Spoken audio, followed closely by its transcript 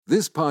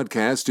This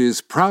podcast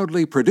is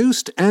proudly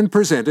produced and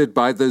presented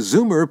by the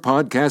Zoomer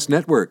Podcast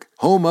Network,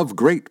 home of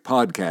great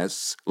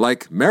podcasts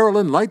like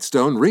Marilyn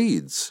Lightstone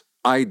Reads,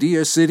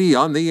 Idea City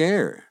on the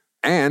Air,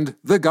 and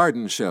The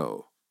Garden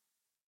Show.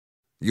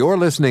 You're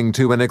listening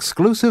to an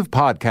exclusive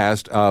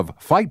podcast of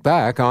Fight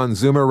Back on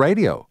Zoomer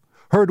Radio,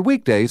 heard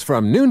weekdays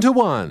from noon to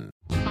 1.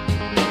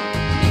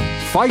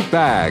 Fight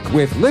Back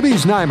with Libby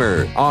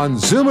Znaimer on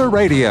Zoomer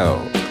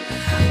Radio.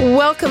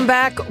 Welcome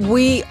back.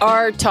 We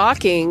are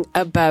talking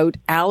about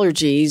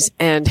allergies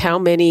and how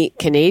many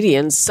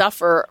Canadians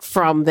suffer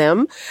from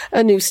them.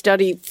 A new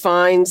study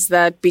finds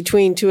that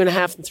between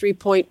 2.5 and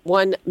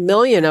 3.1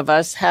 million of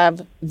us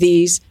have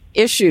these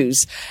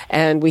issues.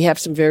 And we have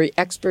some very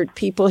expert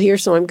people here,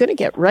 so I'm going to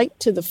get right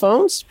to the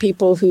phones,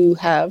 people who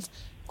have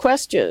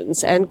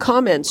questions and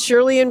comments.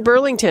 Shirley in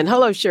Burlington.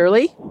 Hello,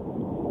 Shirley.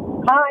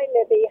 Hi,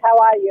 Libby. How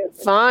are you?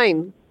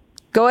 Fine.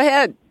 Go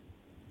ahead.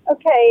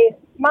 Okay.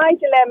 My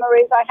dilemma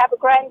is I have a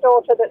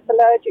granddaughter that's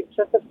allergic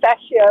to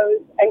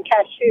pistachios and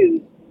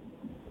cashews.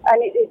 And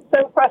it is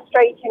so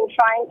frustrating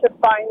trying to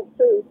find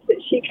foods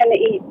that she can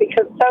eat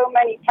because so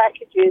many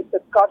packages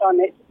have got on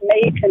it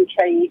may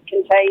contain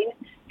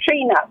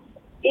tree nuts.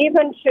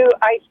 Even to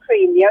ice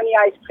cream. The only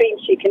ice cream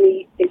she can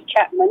eat is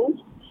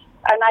Chapman's.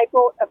 And I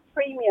bought a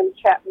premium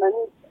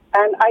Chapman's,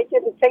 and I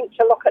didn't think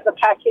to look at the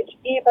package.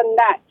 Even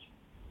that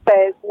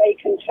says may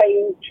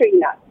contain tree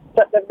nuts.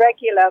 But the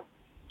regular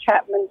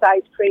Chapman's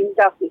ice cream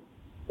doesn't.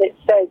 It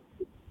says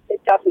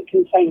it doesn't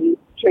contain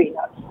tree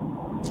nuts.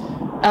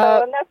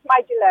 And that's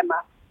my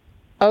dilemma.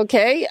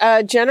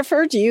 Okay.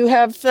 Jennifer, do you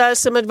have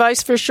some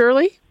advice for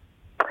Shirley?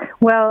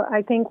 Well,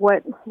 I think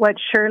what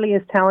Shirley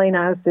is telling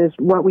us is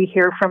what we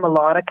hear from a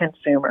lot of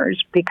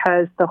consumers,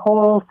 because the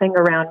whole thing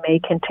around may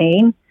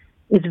contain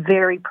is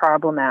very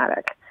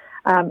problematic.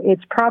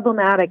 It's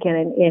problematic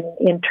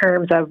in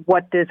terms of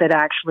what does it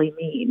actually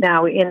mean.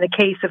 Now, in the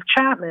case of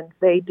Chapman's,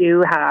 they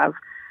do have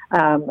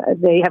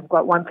they have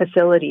got one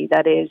facility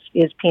that is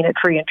peanut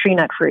free and tree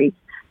nut free,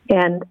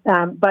 and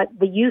but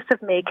the use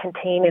of may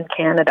contain in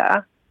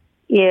Canada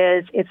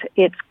is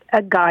it's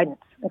a guidance.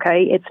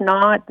 Okay, it's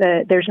not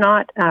there's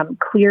not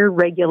clear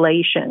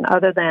regulation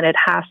other than it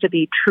has to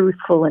be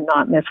truthful and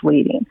not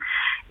misleading.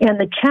 And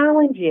the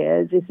challenge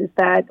is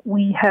that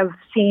we have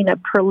seen a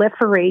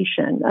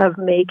proliferation of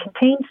may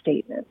contain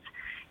statements.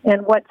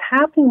 And what's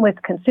happening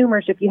with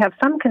consumers, if you have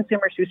some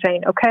consumers who are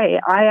saying, okay,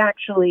 I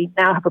actually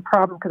now have a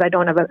problem because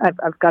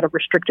I've got a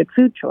restricted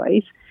food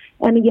choice.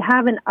 And you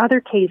have in other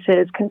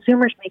cases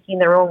consumers making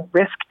their own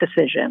risk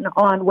decision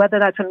on whether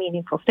that's a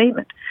meaningful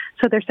statement.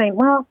 So they're saying,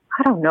 well,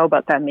 I don't know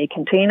about that may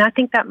contain. I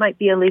think that might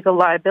be a legal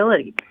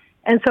liability.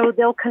 And so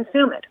they'll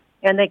consume it.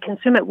 And they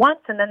consume it once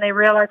and then they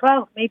realize,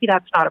 well, maybe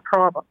that's not a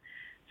problem.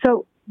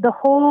 So the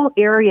whole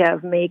area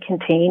of may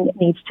contain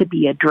needs to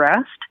be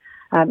addressed.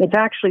 It's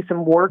actually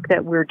some work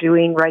that we're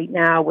doing right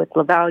now with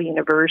Laval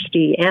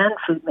University and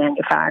food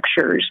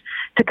manufacturers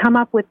to come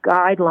up with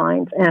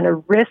guidelines and a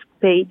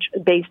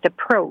risk-based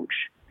approach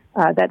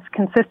that's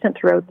consistent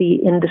throughout the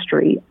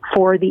industry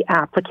for the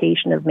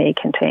application of may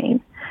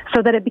contain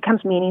so that it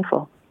becomes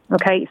meaningful.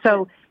 Okay,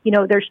 so,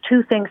 there's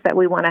two things that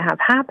we want to have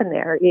happen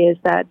there is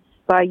that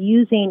by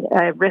using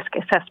a risk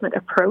assessment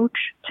approach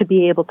to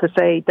be able to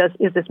say,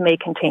 is this may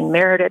contain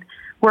merited?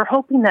 We're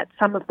hoping that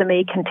some of the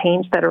may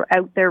contains that are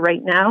out there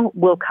right now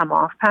will come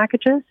off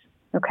packages,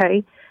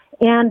 okay?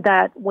 And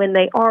that when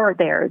they are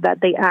there,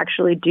 that they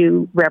actually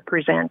do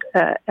represent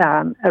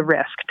a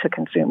risk to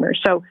consumers.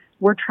 So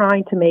we're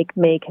trying to make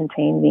may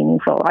contain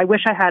meaningful. I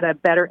wish I had a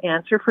better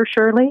answer for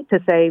Shirley to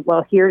say,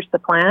 well, here's the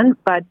plan,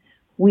 but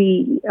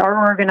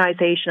our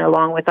organization,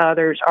 along with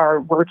others, are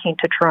working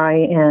to try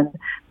and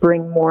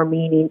bring more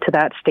meaning to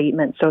that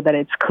statement so that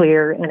it's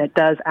clear and it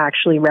does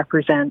actually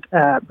represent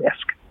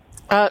risk.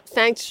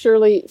 Thanks,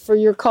 Shirley, for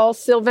your call.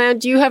 Sylvain,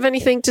 do you have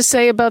anything to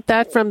say about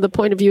that from the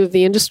point of view of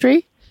the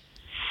industry?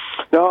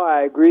 No,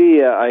 I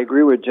agree. I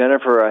agree with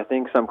Jennifer. I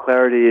think some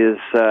clarity is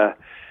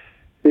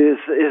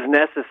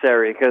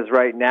necessary because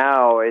right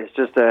now it's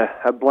just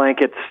a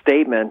blanket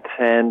statement,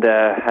 and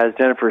as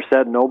Jennifer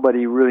said,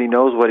 nobody really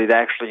knows what it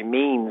actually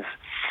means.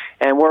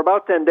 And we're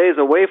about 10 days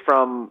away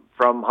from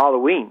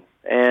Halloween,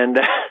 and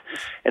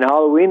and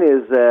Halloween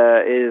is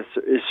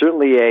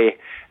certainly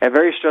a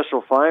very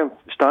stressful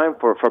time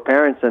for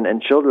parents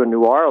and children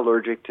who are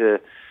allergic to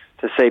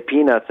say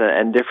peanuts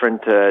and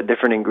different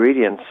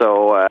ingredients.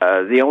 So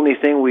the only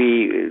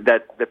thing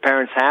that the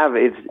parents have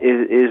is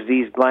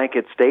these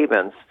blanket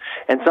statements,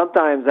 and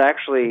sometimes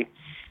actually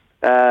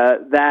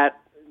that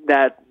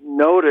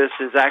notice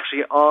is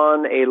actually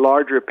on a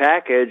larger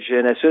package,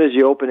 and as soon as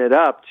you open it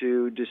up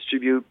to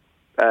distribute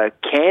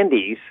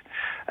candies,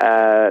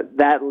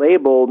 that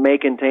label may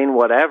contain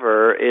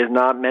whatever is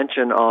not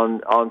mentioned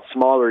on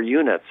smaller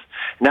units,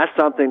 and that's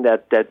something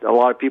that a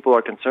lot of people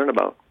are concerned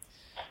about.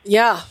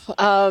 Yeah,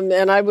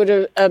 and I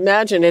would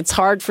imagine it's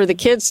hard for the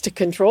kids to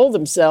control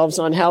themselves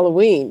on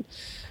Halloween.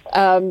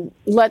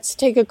 Let's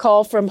take a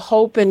call from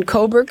Hope in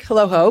Cobourg.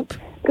 Hello, Hope.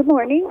 Good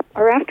morning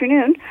or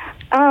afternoon.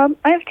 I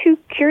have two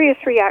curious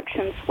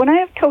reactions. When I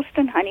have toast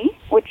and honey,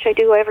 which I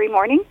do every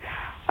morning,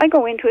 I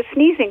go into a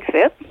sneezing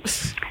fit,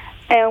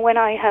 and when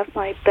I have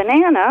my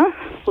banana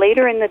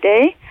later in the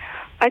day,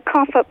 I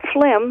cough up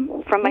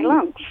phlegm from my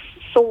lungs.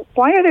 So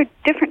why are there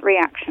different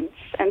reactions?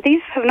 And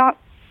these have not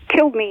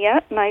killed me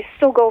yet, and I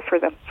still go for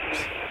them.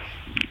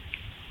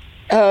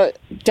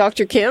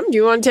 Dr. Kim, do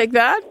you want to take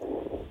that?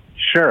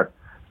 Sure.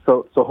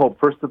 So Hope,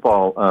 first of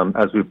all,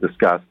 as we've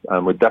discussed,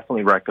 would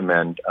definitely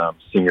recommend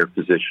seeing your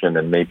physician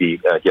and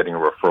maybe getting a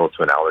referral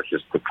to an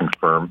allergist to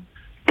confirm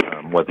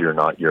whether or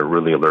not you're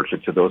really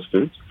allergic to those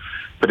foods.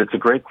 But it's a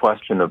great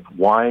question of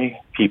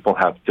why people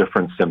have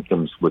different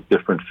symptoms with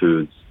different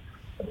foods,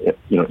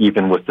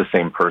 even with the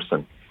same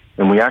person.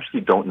 And we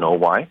actually don't know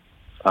why,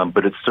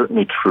 but it's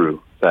certainly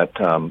true that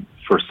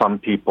for some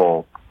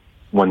people,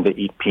 when they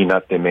eat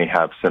peanut, they may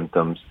have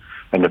symptoms.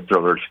 And if they're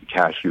allergic to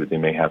cashew, they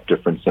may have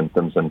different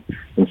symptoms. And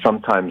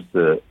sometimes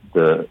the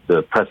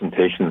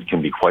presentations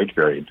can be quite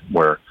varied,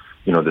 where,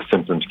 the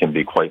symptoms can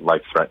be quite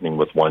life-threatening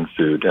with one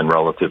food and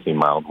relatively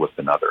mild with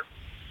another.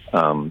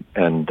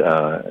 And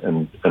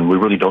we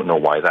really don't know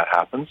why that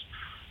happens.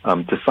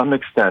 To some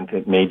extent,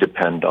 it may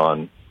depend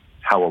on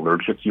how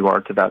allergic you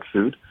are to that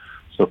food.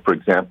 So, for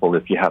example,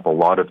 if you have a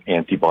lot of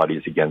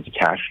antibodies against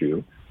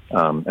cashew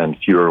and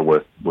fewer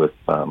with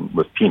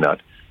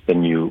peanut,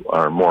 then you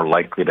are more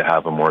likely to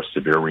have a more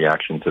severe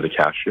reaction to the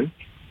cashew.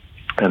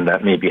 And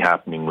that may be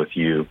happening with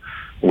you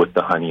with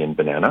the honey and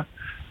banana.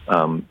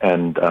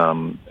 And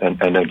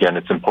again,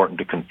 it's important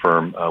to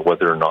confirm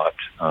whether or not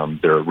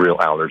there are real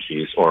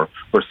allergies or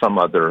some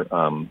other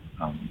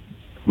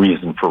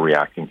reason for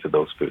reacting to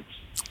those foods.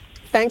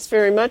 Thanks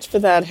very much for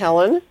that,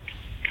 Helen.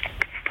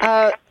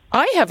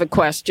 I have a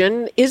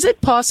question. Is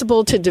it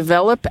possible to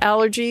develop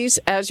allergies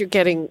as you're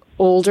getting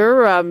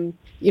older?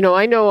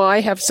 I know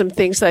I have some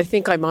things that I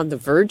think I'm on the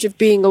verge of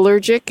being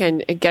allergic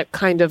and get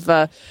kind of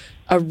a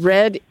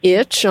red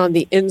itch on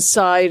the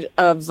inside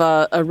of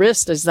a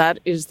wrist. Is that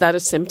a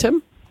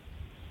symptom?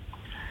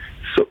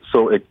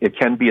 So it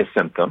can be a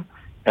symptom,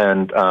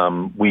 and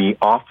we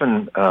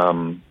often,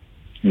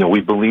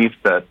 we believe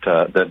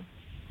that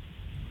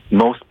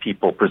most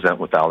people present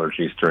with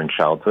allergies during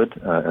childhood,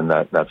 and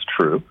that's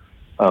true.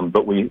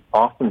 But we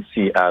often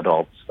see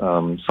adults,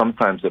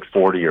 sometimes at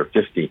 40 or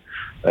 50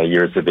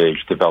 years of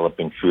age,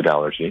 developing food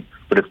allergy,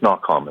 but it's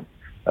not common.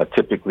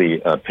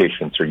 Typically,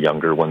 patients are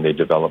younger when they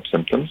develop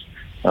symptoms,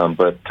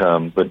 but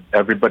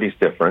everybody's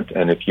different.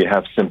 And if you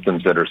have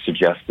symptoms that are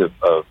suggestive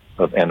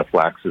of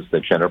anaphylaxis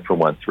that Jennifer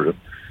went through,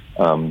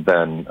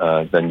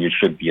 then you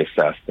should be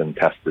assessed and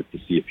tested to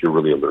see if you're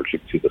really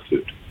allergic to the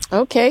food.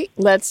 Okay,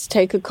 let's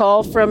take a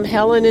call from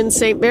Helen in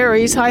St.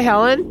 Mary's. Hi,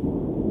 Helen.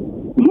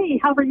 Hey,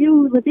 how are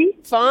you, Libby?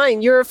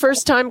 Fine. You're a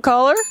first-time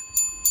caller?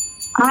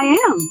 I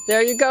am.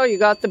 There you go. You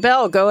got the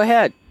bell. Go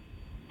ahead.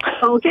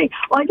 Okay.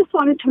 Well, I just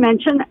wanted to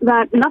mention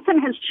that nothing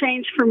has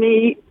changed for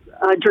me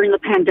during the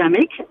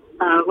pandemic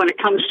when it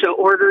comes to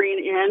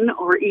ordering in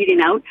or eating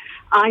out.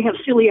 I have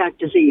celiac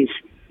disease.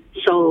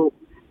 So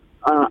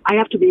I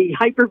have to be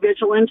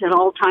hyper-vigilant at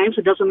all times.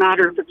 It doesn't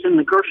matter if it's in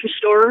the grocery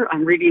store,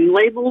 I'm reading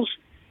labels,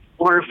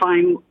 or if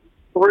I'm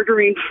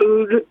ordering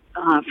food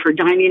for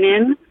dining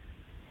in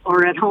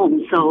or at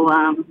home. So,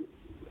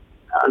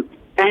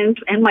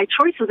 and my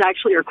choices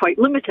actually are quite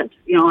limited.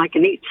 I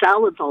can eat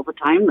salads all the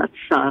time.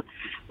 That's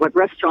what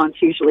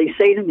restaurants usually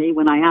say to me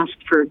when I ask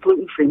for a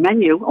gluten-free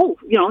menu. Oh,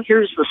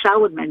 here's the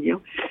salad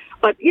menu.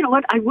 But you know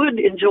what? I would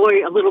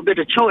enjoy a little bit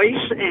of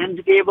choice and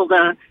to be able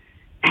to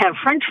have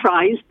French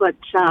fries, but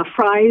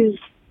fries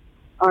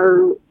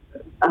are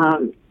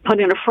put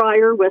in a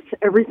fryer with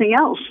everything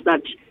else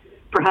that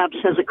perhaps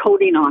has a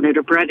coating on it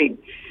or breading.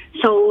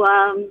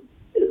 So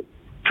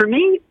for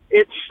me,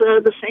 it's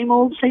the same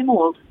old, same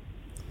old.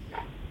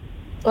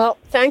 Well,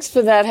 thanks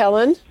for that,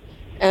 Helen,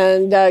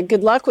 and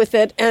good luck with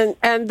it.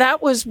 And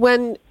that was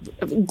when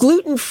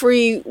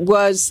gluten-free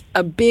was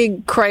a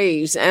big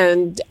craze,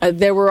 and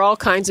there were all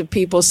kinds of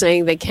people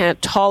saying they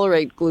can't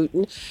tolerate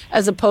gluten,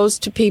 as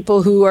opposed to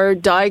people who are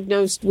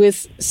diagnosed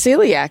with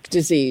celiac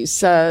disease.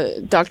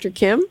 Dr.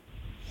 Kim?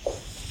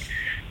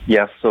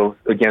 Yes, so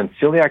again,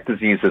 celiac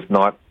disease is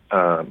not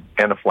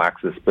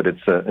anaphylaxis, but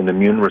it's an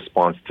immune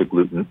response to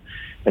gluten.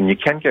 And you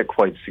can get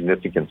quite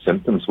significant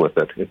symptoms with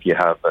it if you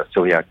have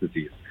celiac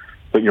disease.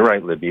 But you're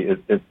right, Libby,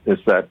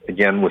 it's that,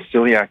 again, with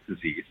celiac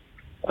disease,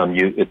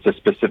 it's a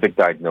specific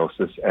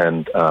diagnosis,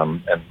 and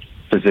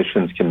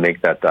physicians can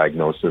make that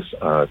diagnosis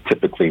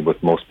typically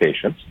with most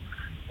patients.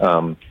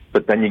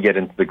 But then you get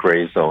into the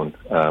gray zone,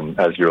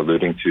 as you're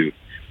alluding to,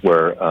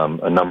 where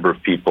a number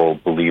of people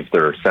believe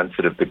they're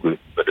sensitive to gluten,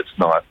 but it's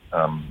not.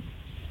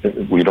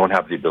 We don't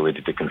have the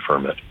ability to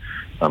confirm it.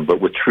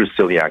 But with true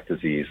celiac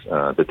disease,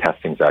 the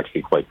testing is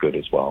actually quite good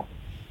as well.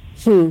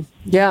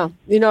 Yeah.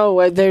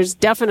 There's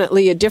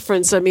definitely a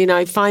difference. I mean,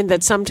 I find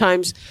that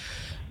sometimes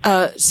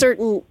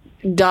certain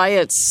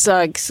diets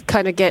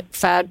kind of get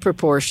fad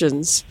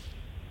proportions,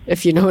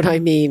 if you know what I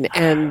mean.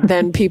 And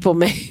then people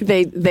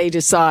they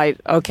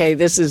decide, okay,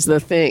 this is the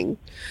thing.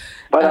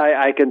 But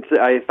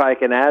if I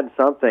can add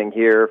something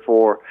here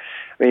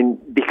I mean,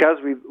 because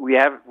we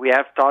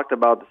have talked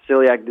about the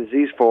celiac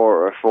disease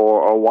for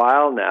a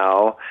while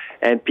now,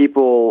 and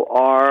people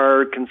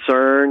are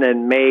concerned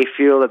and may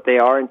feel that they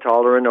are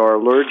intolerant or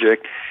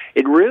allergic.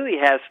 It really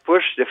has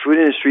pushed the food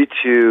industry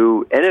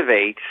to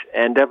innovate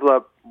and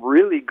develop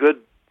really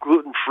good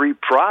gluten-free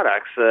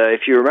products.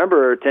 If you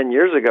remember 10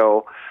 years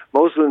ago,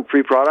 most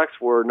gluten-free products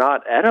were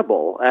not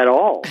edible at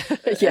all.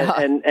 Yeah.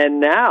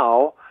 And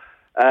now,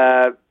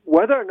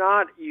 whether or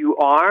not you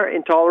are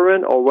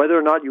intolerant or whether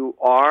or not you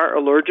are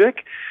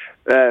allergic,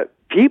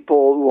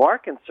 people who are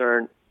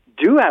concerned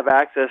do have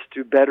access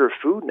to better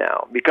food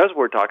now because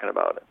we're talking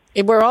about it.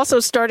 And we're also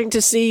starting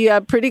to see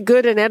pretty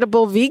good and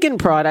edible vegan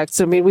products.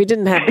 I mean, we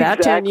didn't have that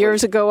Exactly. 10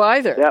 years ago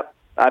either. Yep,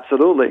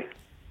 absolutely.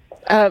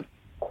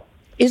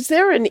 Is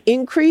there an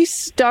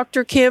increase,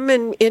 Dr. Kim,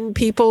 in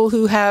people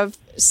who have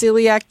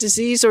celiac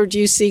disease, or do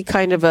you see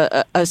kind of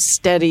a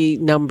steady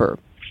number?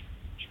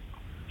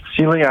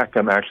 Celiac,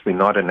 I'm actually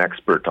not an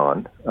expert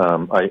on.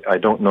 I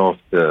don't know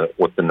if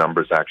what the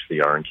numbers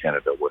actually are in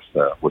Canada with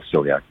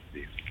celiac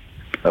disease,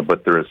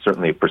 but there is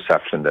certainly a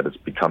perception that it's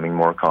becoming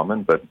more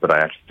common. But I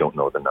actually don't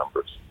know the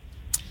numbers.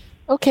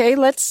 Okay,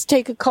 let's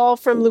take a call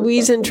from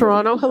Louise in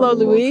Toronto. Hello,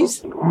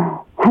 Louise.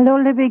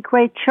 Hello, Libby.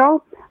 Great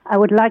show. I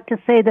would like to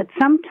say that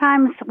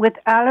sometimes with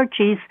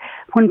allergies,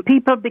 when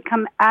people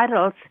become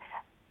adults,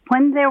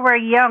 when they were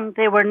young,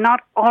 they were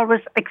not always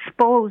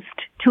exposed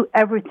to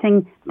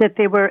everything that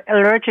they were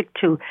allergic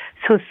to.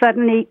 So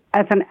suddenly,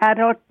 as an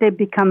adult, they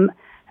become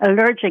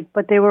allergic,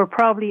 but they were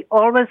probably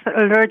always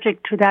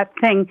allergic to that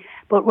thing,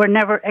 but were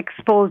never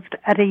exposed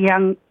at a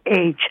young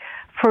age.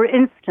 For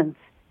instance,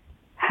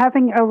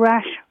 having a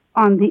rash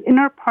on the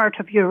inner part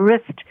of your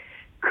wrist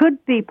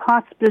could be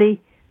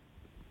possibly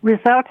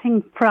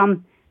resulting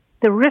from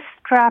the wrist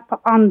strap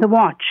on the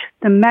watch,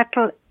 the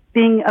metal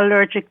being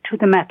allergic to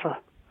the metal.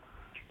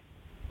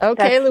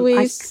 Okay, that's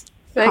Louise,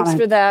 thanks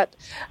for that.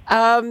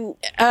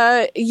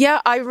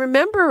 I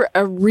remember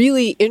a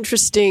really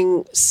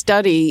interesting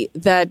study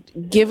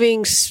that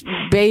giving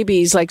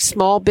babies like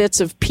small bits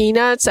of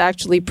peanuts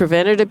actually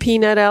prevented a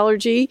peanut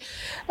allergy.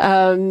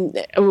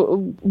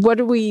 What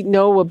do we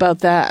know about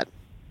that?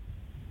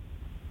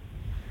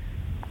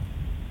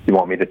 You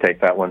want me to take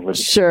that one, Liz?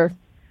 Sure.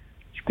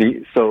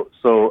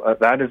 So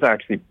that is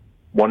actually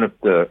one of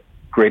the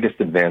greatest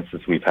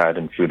advances we've had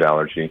in food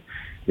allergy,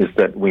 is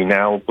that we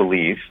now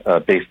believe,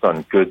 based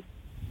on good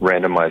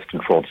randomized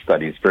controlled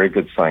studies, very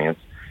good science,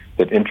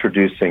 that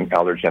introducing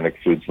allergenic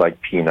foods like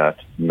peanut,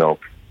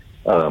 milk,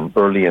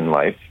 early in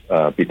life,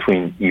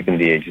 between even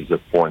the ages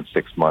of 4 and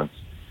 6 months,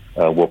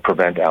 will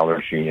prevent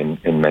allergy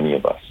in many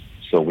of us.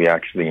 So we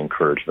actually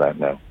encourage that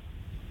now.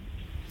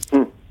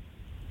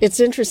 It's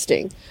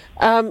interesting.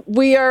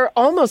 We are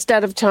almost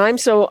out of time,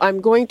 so I'm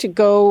going to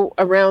go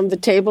around the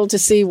table to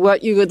see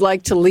what you would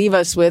like to leave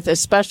us with,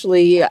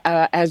 especially,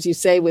 as you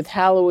say, with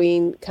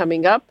Halloween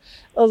coming up.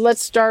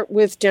 Let's start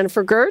with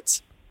Jennifer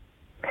Gerdts.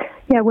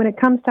 Yeah, when it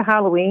comes to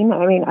Halloween,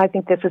 I mean, I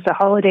think this is a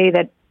holiday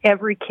that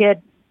every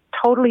kid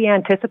totally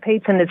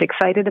anticipates and is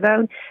excited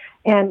about.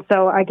 And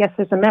so I guess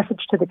there's a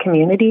message to the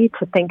community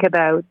to think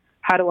about,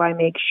 how do I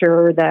make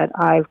sure that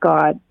I've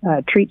got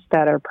treats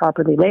that are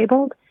properly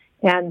labeled,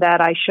 and that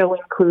I show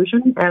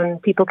inclusion,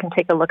 and people can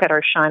take a look at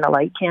our Shine a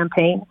Light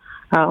campaign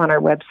on our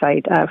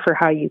website for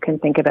how you can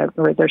think about,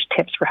 or there's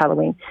tips for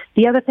Halloween.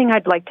 The other thing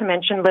I'd like to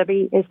mention,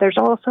 Libby, is there's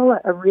also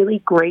a really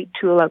great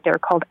tool out there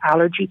called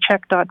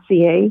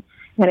allergycheck.ca,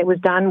 and it was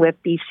done with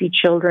BC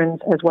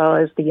Children's as well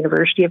as the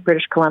University of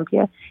British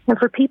Columbia. And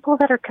for people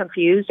that are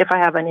confused, if I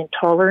have an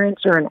intolerance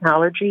or an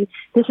allergy,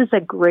 this is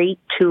a great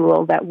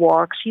tool that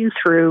walks you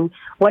through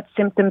what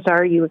symptoms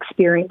are you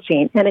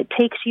experiencing, and it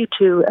takes you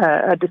to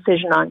a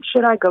decision on,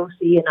 should I go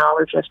see an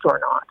allergist or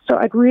not? So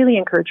I'd really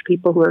encourage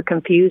people who are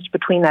confused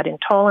between that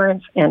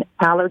intolerance and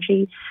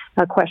allergy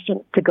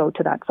question to go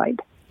to that site.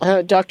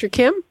 Dr.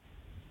 Kim?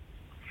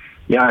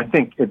 Yeah, I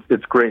think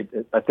it's great.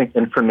 I think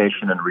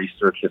information and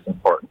research is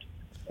important.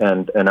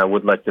 And I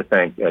would like to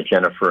thank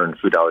Jennifer and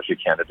Food Allergy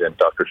Canada and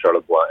Dr.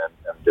 Charlebois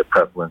and the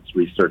prevalence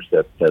research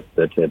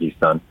that he's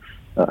done.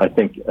 I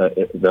think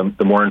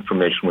the more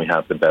information we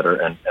have, the better.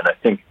 And I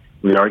think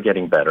we are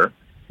getting better.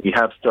 We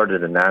have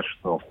started a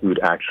national food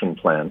action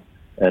plan,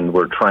 and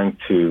we're trying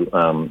to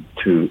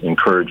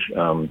encourage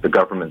the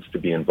governments to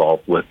be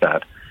involved with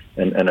that.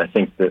 And I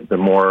think that the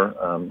more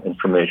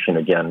information,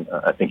 again,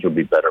 I think it'll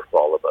be better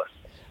for all of us.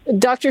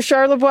 Dr.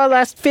 Charlebois,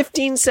 last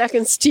 15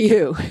 seconds to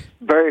you.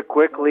 Very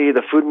quickly,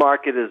 the food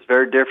market is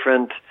very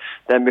different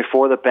than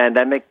before the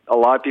pandemic. A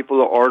lot of people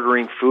are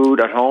ordering food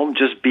at home.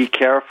 Just be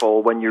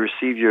careful when you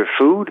receive your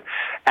food.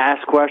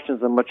 Ask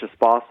questions as much as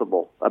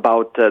possible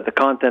about the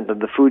content of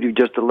the food you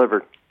just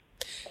delivered.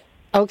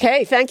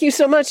 Okay, thank you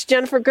so much,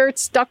 Jennifer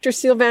Gerdts, Dr.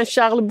 Sylvain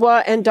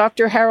Charlebois, and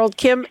Dr. Harold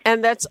Kim.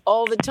 And that's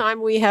all the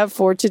time we have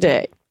for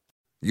today.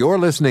 You're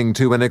listening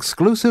to an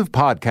exclusive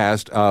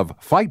podcast of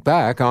Fight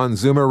Back on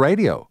Zoomer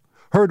Radio.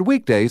 Heard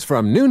weekdays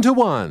from noon to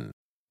 1.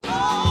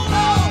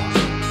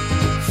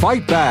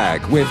 Fight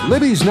Back with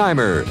Libby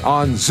Znaimer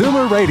on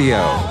Zoomer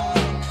Radio.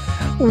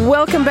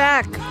 Welcome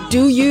back.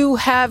 Do you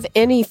have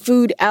any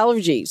food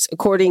allergies?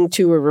 According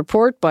to a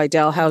report by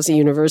Dalhousie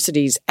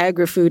University's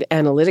Agri-Food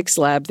Analytics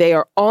Lab, they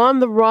are on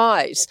the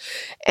rise.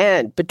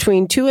 And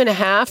between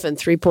 2.5 and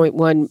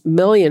 3.1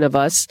 million of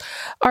us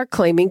are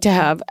claiming to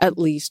have at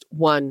least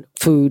one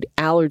food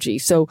allergy.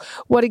 So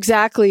what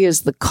exactly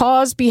is the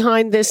cause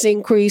behind this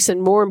increase?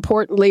 And more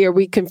importantly, are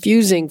we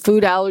confusing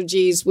food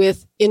allergies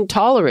with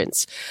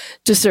intolerance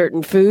to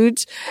certain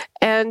foods?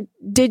 And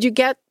did you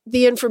get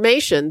the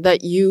information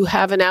that you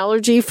have an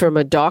allergy from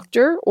a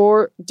doctor,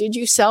 or did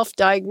you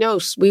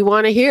self-diagnose? We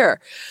want to hear.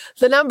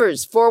 The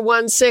numbers,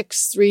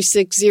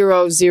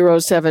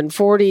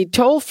 416-360-0740,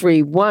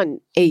 toll-free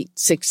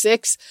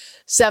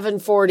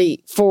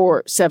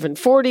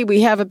 1-866-740-4740.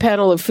 We have a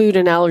panel of food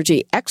and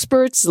allergy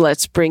experts.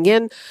 Let's bring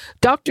in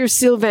Dr.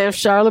 Sylvain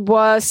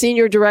Charlebois,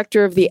 Senior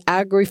Director of the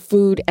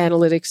Agri-Food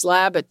Analytics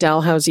Lab at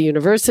Dalhousie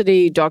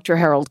University, Dr.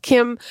 Harold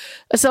Kim,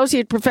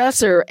 Associate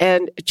Professor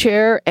and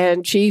Chair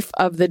and Chief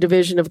of the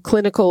Division of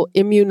Clinical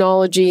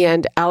Immunology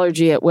and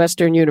Allergy at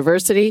Western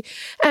University,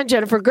 and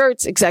Jennifer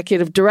Gerdts,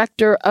 Executive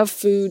Director of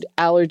Food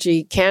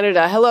Allergy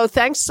Canada. Hello,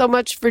 thanks so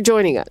much for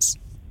joining us.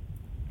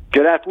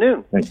 Good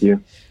afternoon. Thank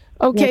you.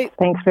 Okay. Yes,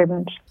 thanks very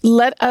much.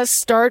 Let us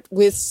start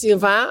with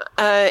Sylvain.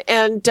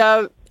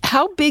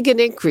 How big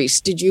an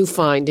increase did you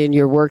find in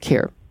your work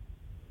here?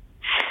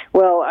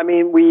 Well, I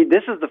mean,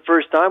 this is the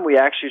first time we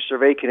actually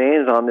survey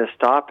Canadians on this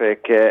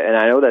topic, and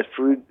I know that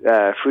Food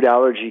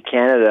Allergy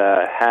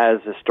Canada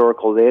has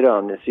historical data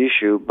on this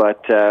issue,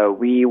 but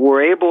we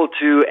were able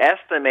to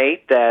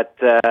estimate that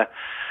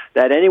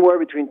anywhere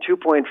between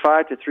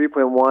 2.5 to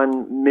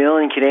 3.1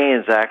 million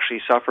Canadians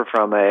actually suffer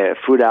from a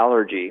food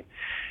allergy.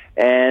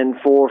 And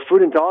for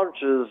food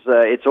intolerances,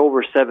 it's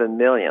over 7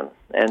 million.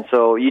 And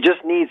so you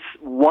just need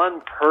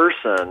one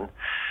person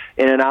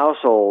in an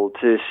household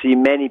to see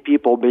many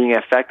people being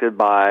affected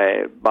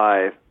by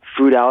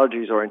food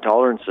allergies or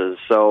intolerances.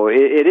 So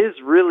it is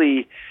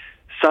really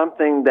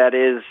something that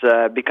is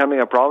becoming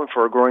a problem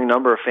for a growing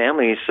number of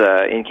families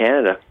in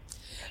Canada.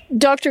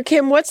 Dr.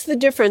 Kim, what's the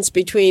difference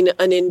between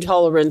an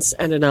intolerance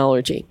and an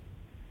allergy?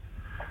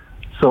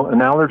 So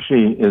an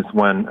allergy is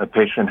when a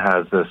patient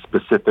has a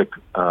specific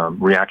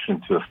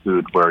reaction to a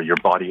food where your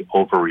body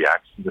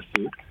overreacts to the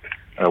food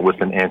with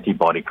an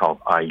antibody called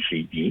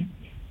IgE.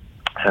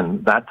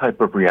 And that type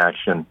of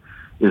reaction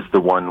is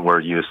the one where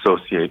you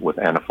associate with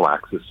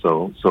anaphylaxis.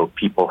 So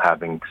people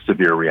having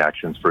severe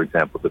reactions, for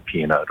example, to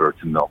peanut or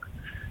to milk.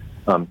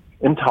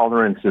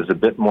 Intolerance is a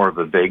bit more of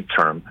a vague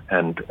term,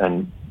 and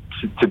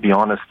to be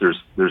honest,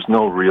 there's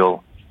no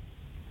real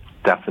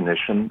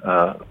definition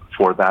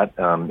for that.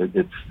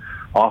 It's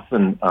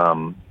often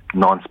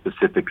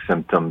non-specific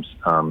symptoms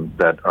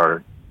that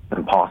are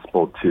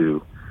impossible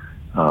to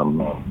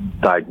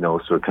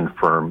diagnose or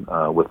confirm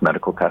with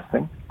medical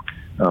testing.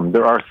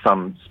 There are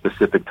some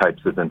specific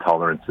types of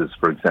intolerances,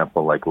 for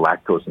example, like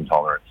lactose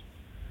intolerance,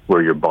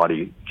 where your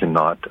body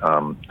cannot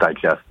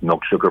digest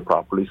milk sugar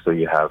properly, so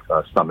you have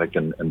stomach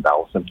and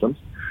bowel symptoms.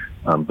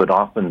 But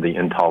often the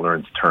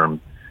intolerance term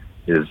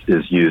is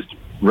used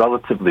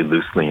relatively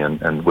loosely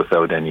and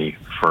without any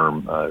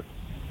firm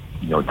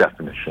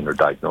definition or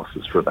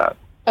diagnosis for that.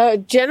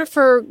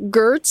 Jennifer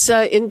Gerdts,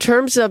 in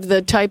terms of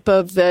the type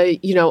of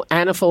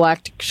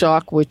anaphylactic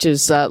shock, which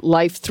is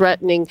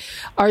life-threatening,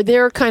 are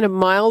there kind of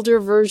milder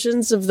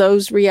versions of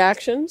those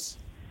reactions?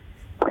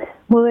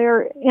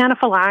 Well,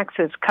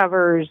 anaphylaxis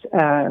covers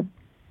is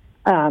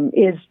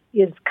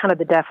kind of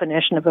the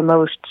definition of the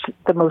most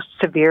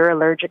severe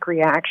allergic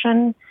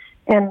reaction,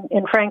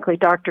 and frankly,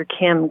 Dr.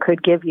 Kim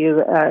could give you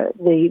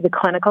the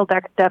clinical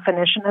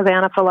definition of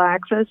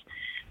anaphylaxis.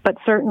 But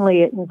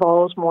certainly it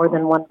involves more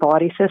than one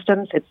body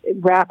system. It's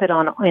rapid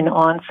in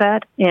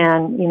onset,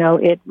 and,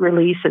 it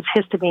releases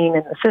histamine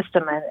in the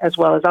system as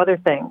well as other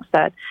things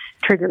that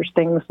triggers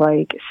things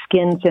like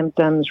skin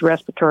symptoms,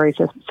 respiratory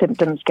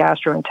symptoms,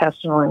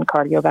 gastrointestinal, and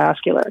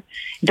cardiovascular.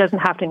 It doesn't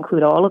have to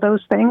include all of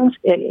those things.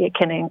 It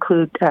can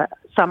include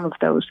some of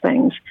those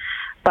things.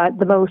 But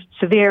the most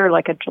severe,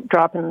 like a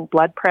drop in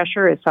blood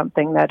pressure, is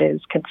something that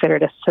is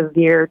considered a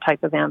severe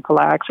type of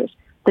anaphylaxis.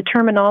 The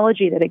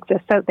terminology that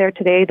exists out there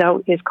today,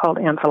 though, is called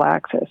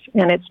anaphylaxis,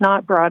 and it's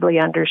not broadly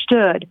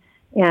understood,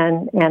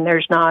 and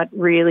there's not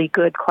really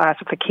good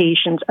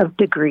classifications of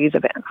degrees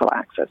of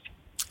anaphylaxis.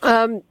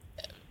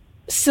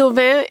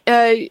 Sylvain,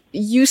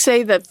 you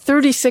say that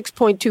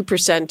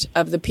 36.2%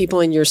 of the people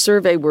in your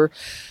survey were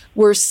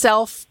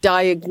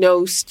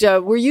self-diagnosed.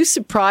 Were you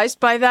surprised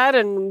by that,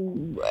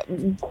 and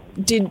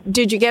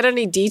did you get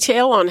any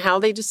detail on how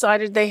they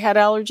decided they had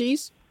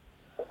allergies?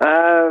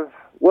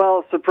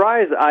 Well,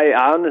 surprise,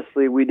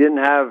 we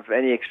didn't have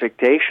any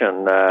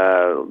expectation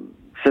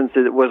since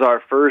it was our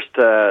first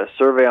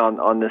survey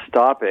on this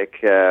topic.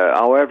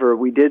 However,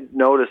 we did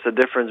notice a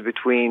difference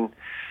between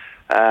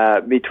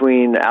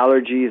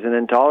allergies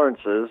and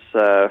intolerances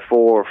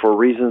for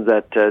reasons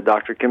that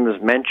Dr. Kim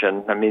has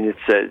mentioned. I mean, its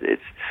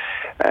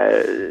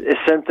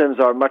symptoms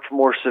are much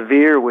more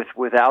severe with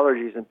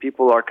allergies, and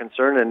people are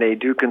concerned, and they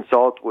do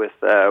consult with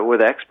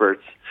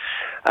experts.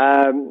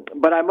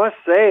 But I must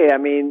say, I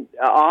mean,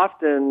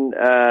 often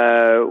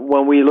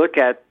when we look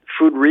at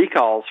food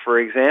recalls, for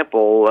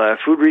example,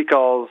 food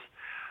recalls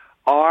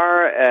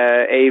are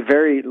a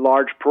very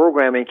large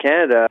program in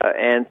Canada,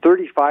 and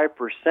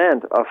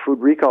 35% of food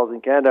recalls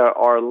in Canada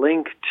are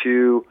linked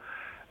to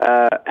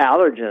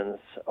allergens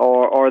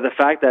or the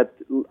fact that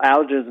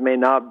allergens may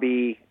not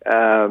be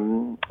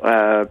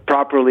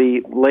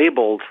properly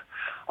labeled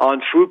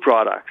on food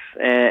products,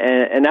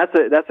 and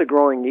that's a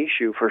growing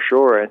issue for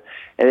sure, and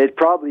it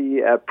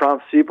probably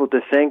prompts people to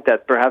think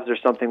that perhaps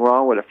there's something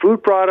wrong with a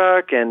food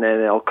product, and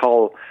then they'll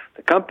call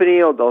the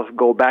company, or they'll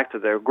go back to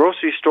their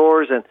grocery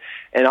stores,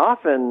 and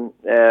often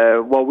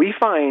what we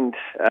find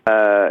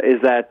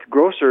is that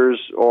grocers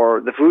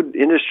or the food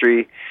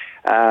industry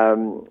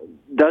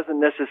doesn't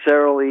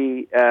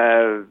necessarily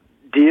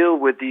deal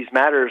with these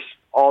matters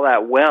all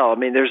that well. I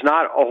mean, there's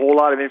not a whole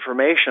lot of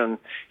information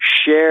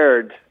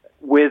shared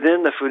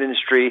within the food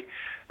industry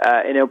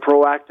in a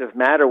proactive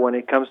manner when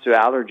it comes to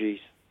allergies.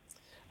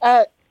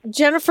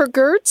 Jennifer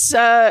Gerdts,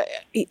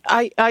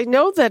 I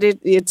know that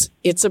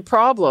it's a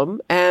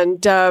problem,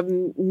 and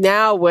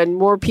now when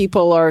more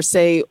people are,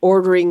 say,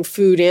 ordering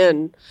food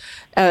in,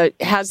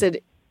 has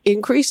it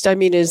increased? I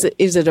mean, is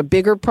it a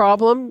bigger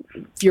problem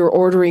if you're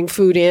ordering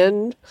food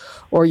in,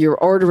 or you're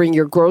ordering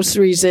your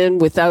groceries in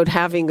without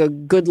having a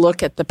good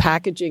look at the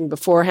packaging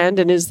beforehand?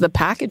 And is the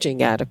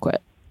packaging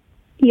adequate?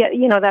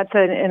 Yeah, that's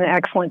an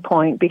excellent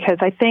point, because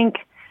I think,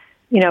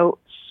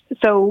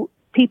 so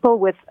people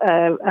with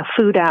a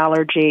food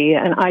allergy,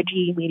 an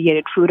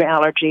IgE-mediated food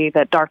allergy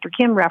that Dr.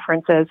 Kim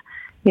references,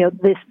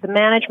 the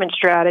management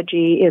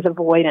strategy is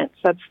avoidance.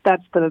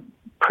 That's the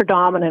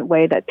predominant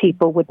way that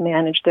people would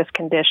manage this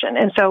condition.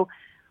 And so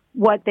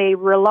what they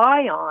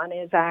rely on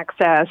is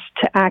access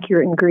to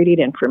accurate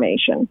ingredient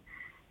information.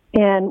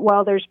 And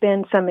while there's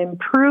been some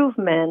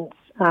improvements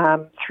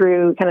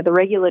through kind of the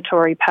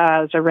regulatory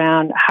paths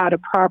around how to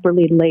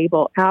properly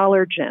label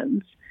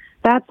allergens,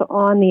 that's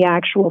on the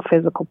actual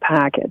physical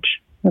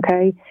package,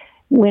 okay?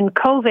 When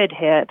COVID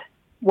hit,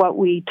 what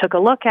we took a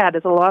look at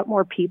is a lot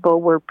more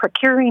people were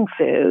procuring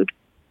food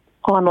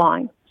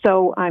online.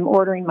 So I'm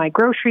ordering my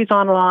groceries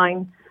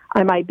online.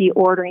 I might be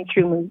ordering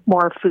through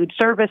more food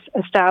service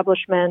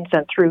establishments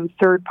and through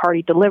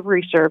third-party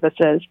delivery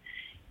services.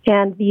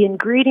 And the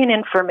ingredient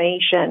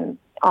information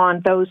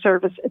on those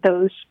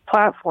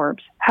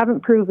platforms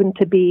haven't proven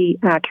to be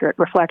accurate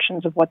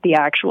reflections of what the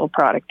actual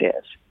product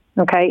is.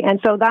 Okay, and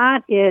so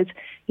that is,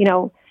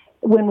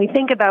 when we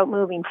think about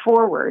moving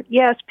forward,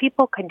 yes,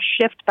 people can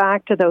shift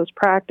back to those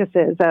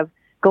practices of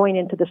going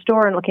into the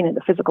store and looking at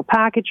the physical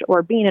package,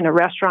 or being in a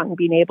restaurant and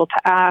being able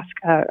to ask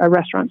a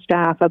restaurant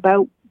staff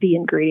about the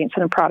ingredients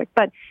in a product.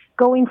 But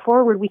going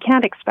forward, we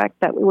can't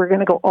expect that we're going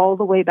to go all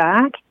the way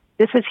back.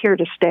 This is here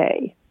to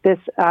stay, this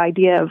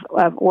idea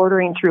of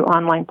ordering through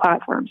online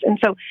platforms. And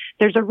so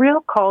there's a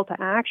real call to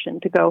action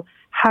to go,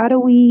 how do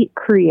we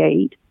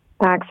create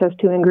access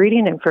to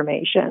ingredient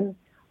information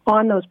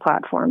on those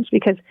platforms?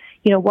 Because,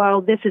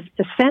 while this is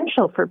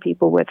essential for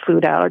people with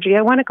food allergy,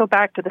 I want to go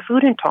back to the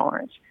food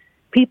intolerance.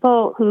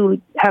 People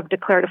who have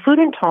declared a food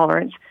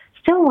intolerance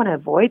still want to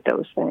avoid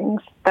those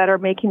things that are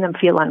making them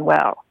feel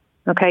unwell.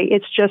 Okay,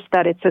 it's just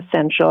that it's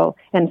essential,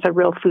 and it's a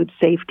real food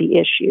safety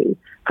issue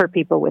for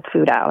people with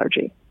food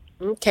allergy.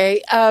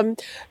 Okay.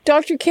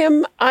 Dr.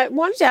 Kim, I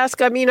wanted to ask,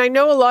 I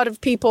know a lot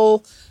of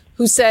people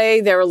who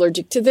say they're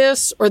allergic to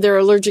this or they're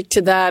allergic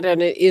to that,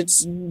 and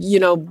it's,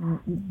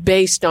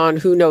 based on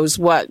who knows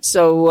what.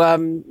 So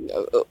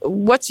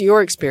what's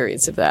your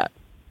experience of that?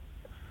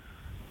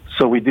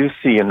 So we do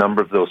see a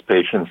number of those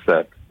patients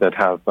that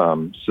have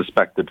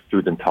suspected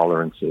food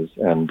intolerances,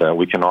 and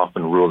we can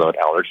often rule out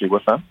allergy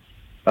with them.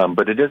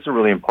 But it is a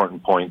really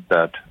important point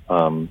that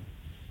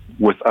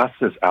with us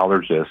as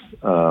allergists,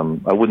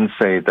 I wouldn't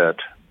say that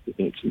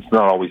it's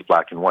not always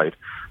black and white,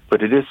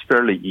 but it is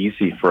fairly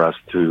easy for us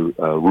to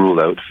rule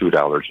out food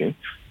allergy.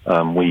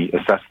 We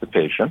assess the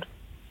patient,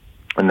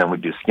 and then we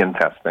do skin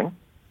testing.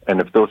 And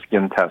if those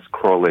skin tests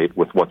correlate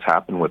with what's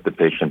happened with the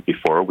patient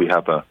before, we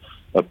have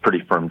a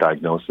pretty firm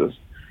diagnosis.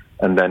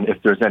 And then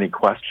if there's any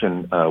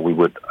question, we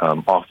would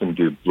often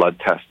do blood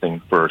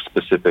testing for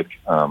specific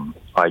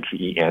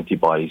IgE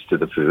antibodies to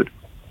the food.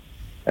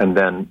 And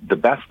then the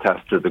best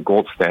test, or the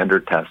gold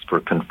standard test for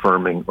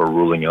confirming or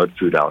ruling out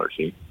food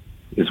allergy,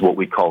 is what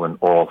we call an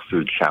oral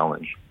food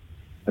challenge.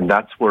 And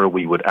that's where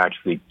we would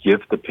actually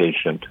give the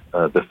patient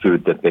the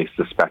food that they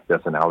suspect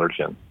as an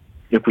allergen,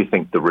 if we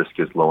think the risk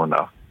is low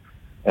enough.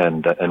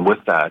 And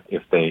with that,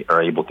 if they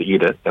are able to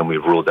eat it, then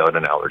we've ruled out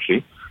an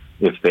allergy.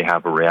 If they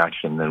have a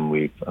reaction, then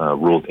we've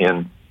ruled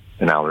in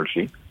an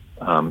allergy.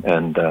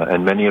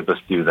 And many of us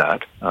do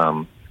that.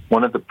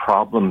 One of the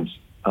problems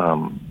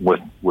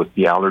with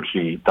the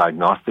allergy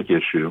diagnostic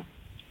issue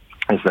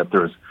is that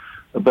there's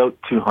about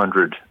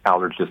 200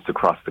 allergists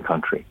across the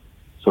country.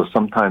 So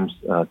sometimes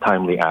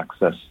timely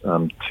access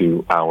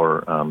to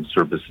our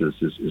services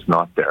is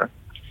not there.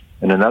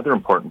 And another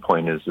important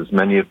point is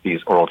many of these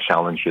oral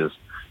challenges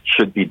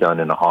should be done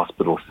in a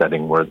hospital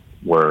setting where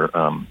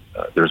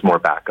there's more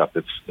backup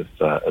if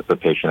the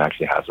patient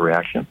actually has a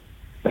reaction.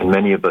 And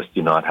many of us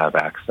do not have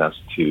access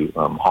to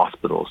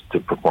hospitals to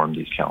perform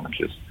these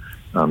challenges.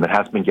 It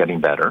has been getting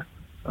better,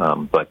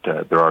 but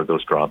there are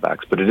those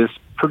drawbacks. But it is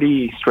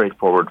pretty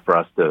straightforward for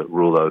us to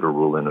rule out or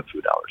rule in a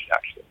food allergy,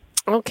 actually.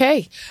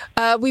 Okay.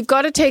 We've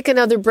got to take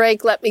another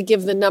break. Let me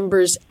give the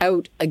numbers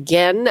out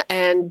again.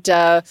 And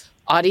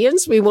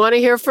audience, we want to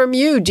hear from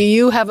you. Do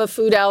you have a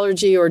food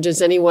allergy, or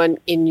does anyone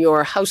in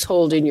your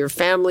household, in your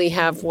family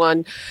have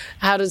one?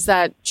 How does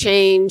that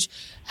change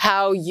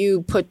how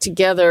you put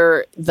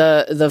together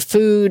the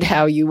food,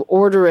 how you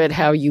order it,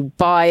 how you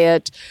buy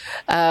it?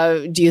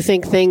 Do you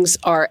think things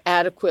are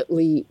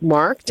adequately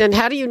marked? And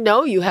how do you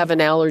know you have an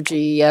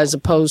allergy as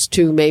opposed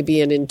to maybe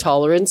an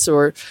intolerance,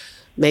 or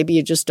maybe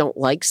you just don't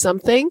like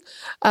something?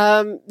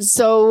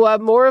 So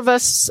more of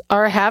us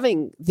are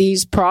having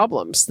these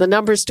problems. The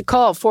numbers to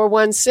call,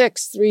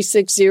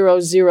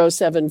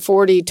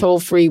 416-360-0740, toll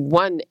free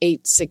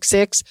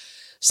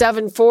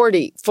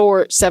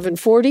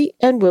 1-866-740-4740,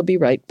 and we'll be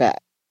right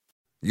back.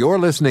 You're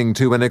listening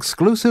to an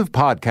exclusive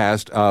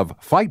podcast of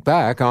Fight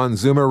Back on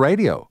Zoomer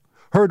Radio.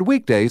 Heard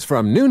weekdays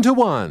from noon to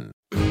 1.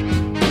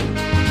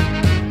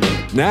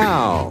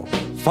 Now,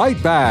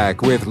 Fight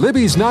Back with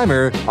Libby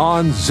Znaimer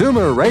on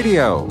Zoomer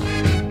Radio.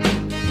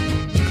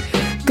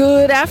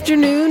 Good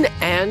afternoon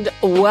and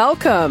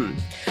welcome.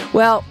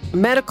 Well,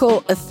 medical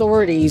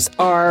authorities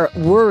are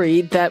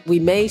worried that we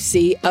may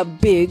see a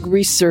big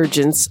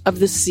resurgence of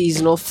the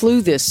seasonal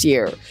flu this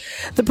year.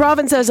 The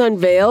province has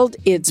unveiled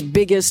its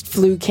biggest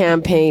flu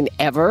campaign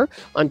ever.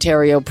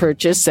 Ontario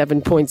purchased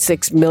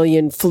 7.6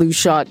 million flu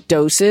shot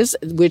doses,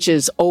 which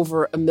is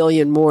over 1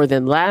 million more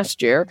than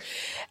last year,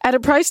 at a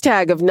price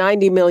tag of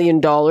 $90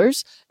 million.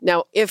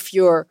 Now, if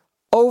you're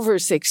over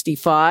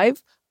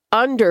 65,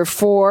 under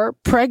 4,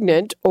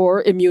 pregnant,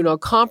 or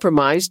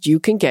immunocompromised, you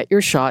can get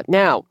your shot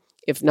now.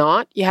 If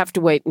not, you have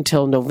to wait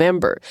until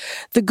November.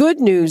 The good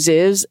news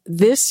is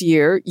this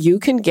year you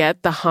can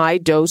get the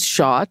high-dose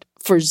shot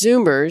for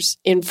Zoomers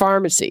in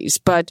pharmacies.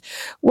 But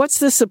what's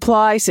the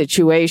supply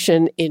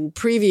situation? In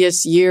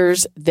previous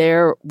years,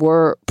 there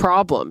were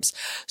problems.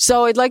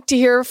 So I'd like to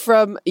hear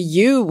from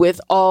you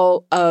with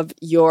all of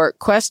your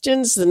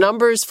questions. The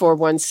numbers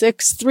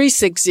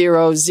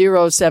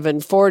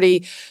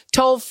 416-360-0740,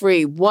 toll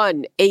free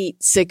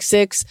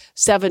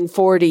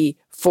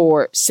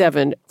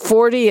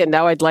 1-866-740-4740. And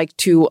now I'd like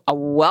to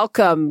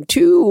welcome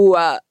two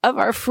of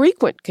our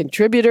frequent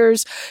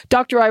contributors,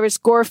 Dr. Iris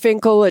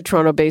Gorfinkel, a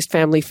Toronto-based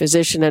family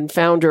physician and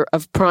founder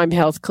of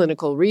PrimeHealth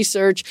Clinical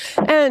Research,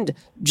 and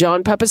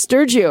John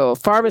Papastergiou,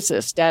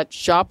 pharmacist at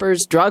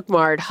Shoppers Drug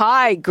Mart.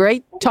 Hi,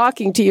 great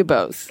talking to you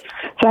both.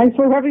 Thanks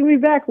for having me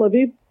back,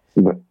 Libby.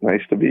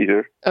 Nice to be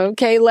here.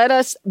 Okay, let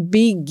us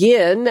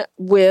begin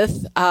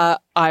with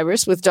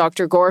Iris, with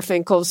Dr.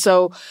 Gorfinkel.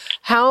 So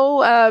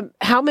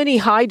how many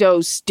high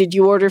dose did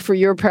you order for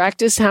your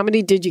practice? How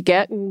many did you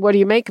get, and what do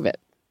you make of it?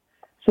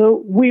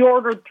 So we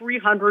ordered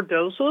 300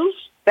 doses.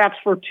 That's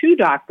for 2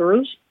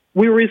 doctors.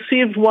 We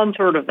received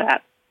 1/3 of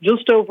that,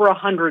 just over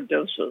 100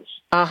 doses.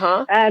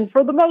 Uh-huh. And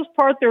for the most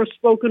part, they're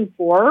spoken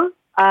for.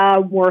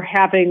 We're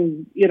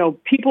having,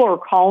 people are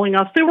calling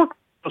us. They were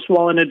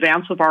well in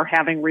advance of our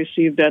having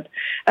received it.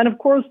 And of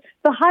course,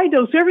 the high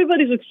dose,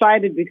 everybody's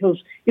excited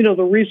because,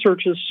 the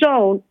research has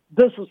shown,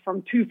 this is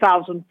from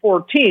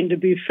 2014 to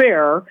be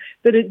fair,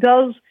 that it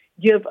does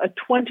give a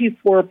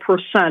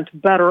 24%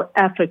 better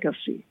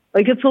efficacy.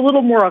 Like, it's a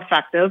little more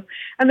effective.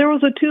 And there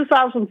was a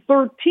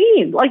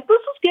 2013, this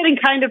is getting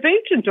kind of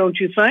ancient, don't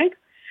you think?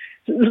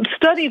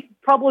 Study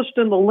published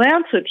in The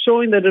Lancet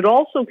showing that it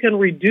also can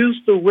reduce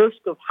the risk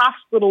of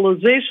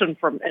hospitalization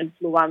from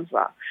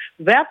influenza.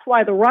 That's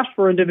why the rush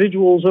for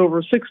individuals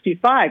over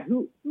 65,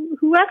 who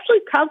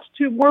actually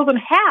constitute more than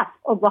half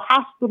of the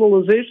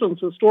hospitalizations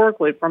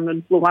historically from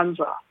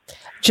influenza.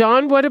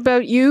 John, what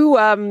about you?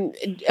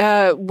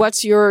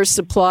 What's your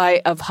supply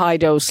of high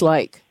dose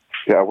like?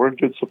 Yeah, we're in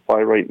good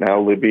supply right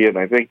now, Libby, and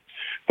I think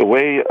the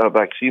way a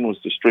vaccine was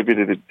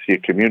distributed to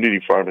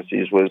community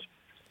pharmacies was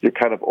your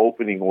kind of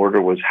opening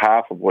order was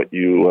half of what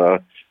you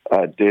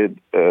did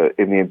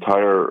in the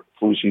entire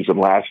flu season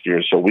last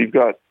year. So we've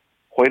got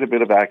quite a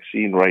bit of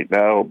vaccine right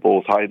now,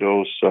 both high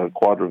dose,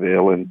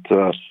 quadrivalent,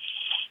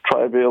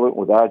 trivalent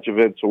with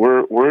adjuvant. So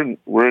we're in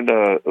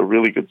a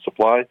really good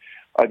supply.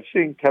 I'm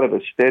seeing kind of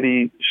a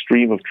steady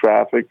stream of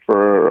traffic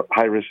for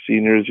high risk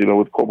seniors,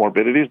 with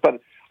comorbidities. But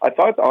I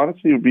thought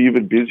honestly it would be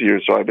even busier.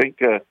 So I think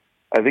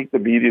the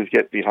media's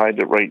get behind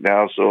it right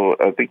now, so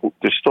I think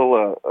there's still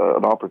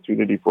an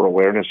opportunity for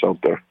awareness out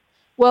there.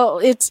 Well,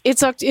 it's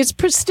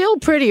still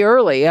pretty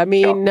early. I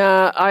mean,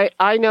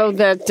 I know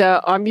that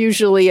I'm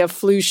usually a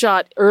flu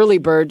shot early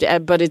bird,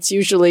 but it's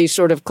usually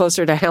sort of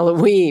closer to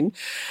Halloween.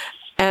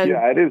 And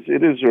yeah,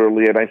 it is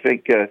early, and I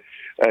think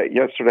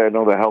yesterday I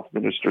know the health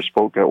minister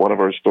spoke at one of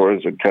our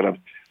stores and kind of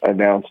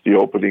announced the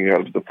opening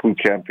of the flu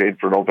campaign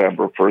for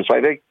November 1st.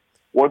 I think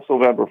once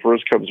November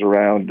 1st comes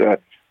around,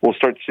 we'll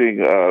start seeing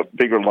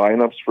bigger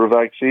lineups for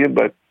vaccine.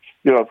 But,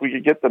 if we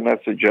could get the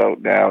message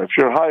out now, if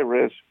you're high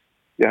risk,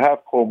 you have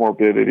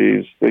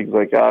comorbidities, things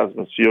like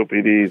asthma,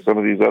 COPD, some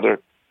of these other,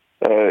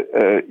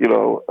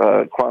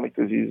 chronic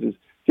diseases,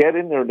 get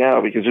in there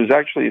now, because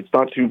it's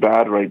not too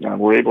bad right now.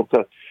 We're able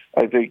to,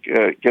 I think,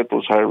 get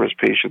those high-risk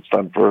patients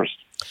done first.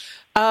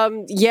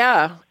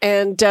 Yeah.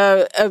 And,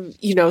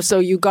 so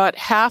you got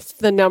half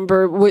the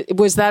number.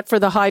 Was that for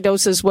the high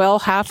dose as well?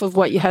 Half of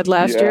what you had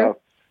last year?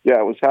 Yeah,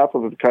 it was half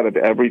of kind of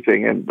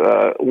everything. And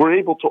we're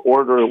able to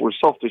order, we're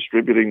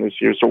self-distributing this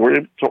year, so we're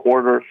able to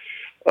order,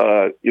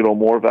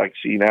 more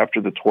vaccine after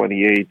the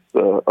 28th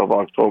of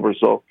October.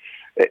 So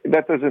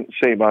that doesn't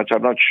say much.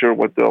 I'm not sure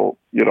what they'll,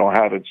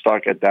 have in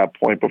stock at that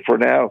point. But for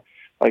now,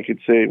 I could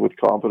say with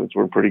confidence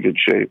we're in pretty good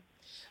shape.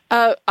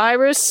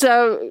 Iris,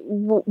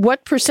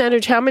 what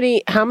percentage, how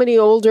many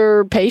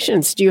older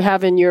patients do you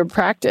have in your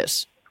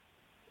practice?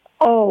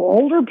 Oh,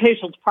 older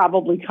patients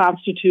probably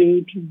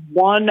constitute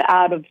 1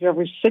 out of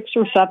every 6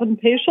 or 7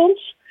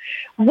 patients.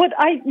 What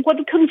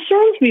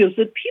concerns me is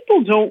that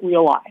people don't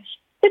realize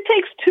it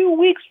takes 2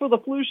 weeks for the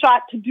flu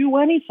shot to do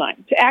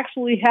anything, to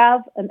actually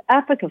have an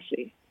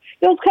efficacy.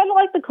 It's kind of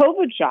like the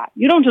COVID shot.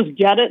 You don't just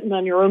get it and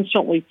then you're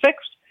instantly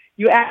fixed.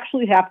 You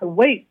actually have to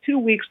wait 2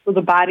 weeks for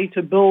the body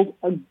to build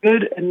a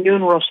good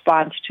immune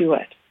response to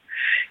it.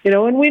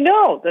 And we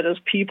know that as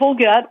people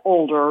get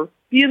older,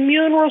 the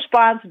immune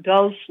response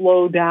does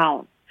slow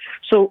down.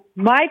 So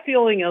my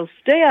feeling is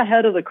stay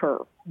ahead of the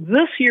curve.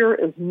 This year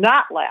is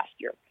not last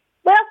year.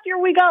 Last year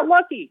we got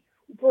lucky.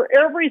 For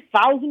every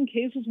 1,000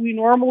 cases we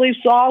normally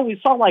saw, we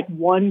saw like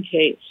 1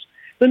 case.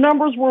 The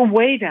numbers were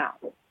way down,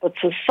 but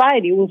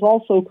society was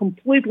also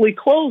completely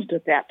closed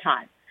at that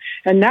time.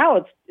 And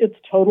now it's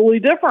totally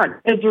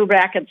different. Kids are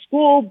back at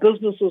school,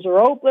 businesses are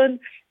open,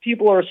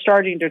 people are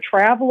starting to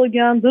travel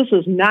again. This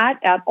is not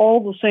at all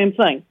the same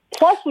thing.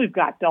 Plus, we've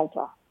got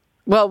Delta.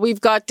 Well, we've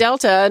got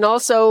Delta, and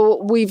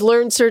also we've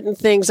learned certain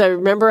things. I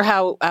remember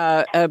how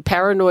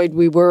paranoid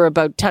we were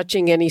about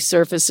touching any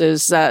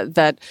surfaces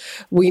that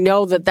we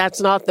know that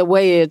that's not the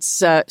way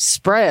it's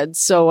spread.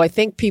 So I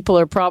think people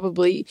are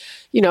probably,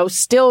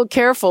 still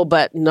careful,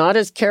 but not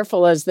as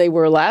careful as they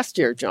were last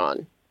year,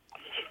 John.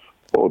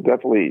 Well,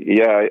 definitely.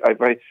 Yeah, I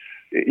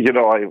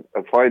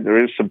find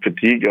there is some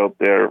fatigue out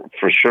there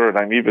for sure. And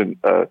I'm even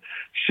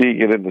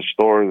seeing it in the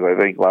stores.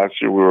 I think last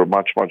year we were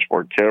much, much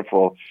more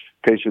careful.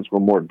 Patients were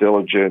more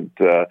diligent,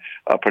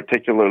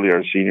 particularly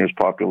our seniors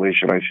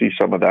population. I see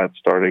some of that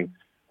starting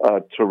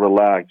to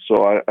relax.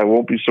 So I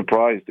won't be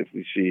surprised if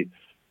we see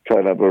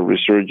kind of a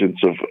resurgence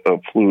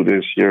of flu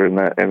this year.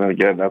 And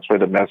again, that's why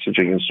the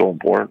messaging is so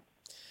important.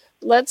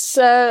 Let's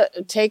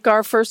take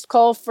our first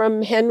call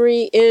from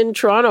Henry in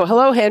Toronto.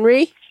 Hello,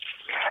 Henry.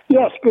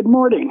 Yes, good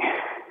morning.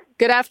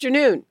 Good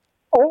afternoon.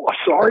 Oh,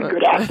 sorry,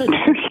 good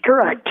afternoon.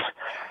 Correct.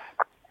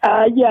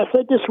 Yes,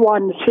 I just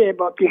wanted to say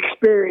about the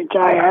experience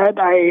I had.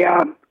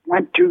 I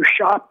went to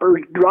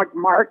Shoppers Drug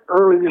Mart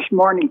early this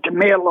morning to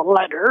mail a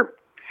letter,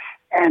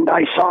 and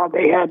I saw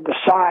they had the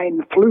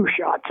sign, flu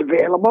shots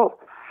available.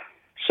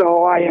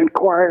 So I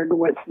inquired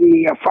with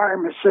the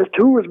pharmacist,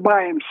 who was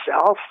by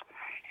himself,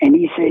 and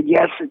he said,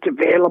 yes, it's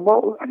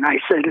available. And I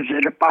said, is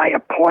it by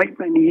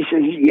appointment? He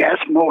says, yes,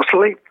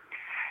 mostly.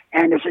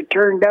 And as it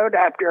turned out,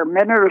 after a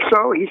minute or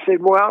so, he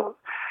said, well,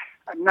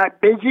 I'm not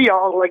busy.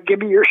 I'll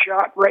give you your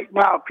shot right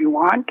now if you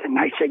want. And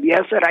I said,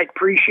 yes, and I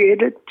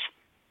appreciate it.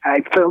 I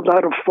filled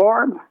out a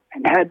form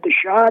and had the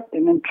shot,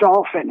 and it's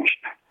all finished.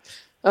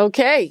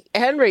 Okay.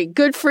 Henry,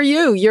 good for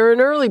you. You're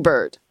an early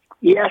bird.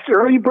 Yes,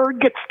 early bird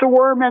gets the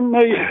worm and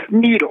the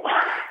needle.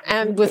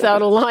 And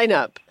without a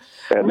lineup.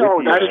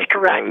 No, that is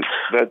correct.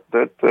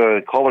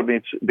 That caller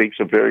makes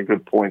a very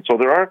good point. So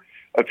there are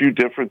a few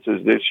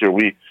differences this year.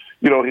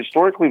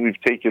 Historically we've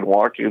taken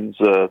walk-ins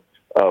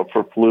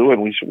for flu,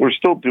 and we're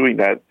still doing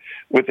that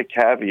with a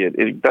caveat.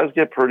 It does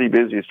get pretty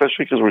busy,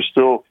 especially because we're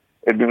still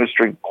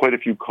administering quite a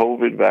few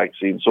COVID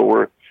vaccines.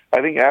 So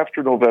I think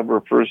after November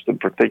 1st in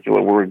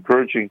particular, we're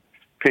encouraging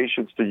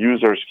patients to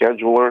use our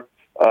scheduler,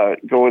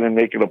 go in and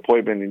make an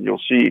appointment, and you'll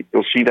see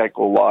that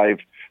go live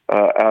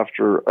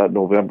after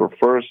November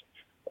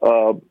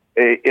 1st.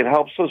 It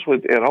helps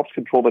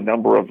control the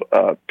number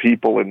of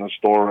people in the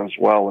store as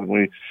well, and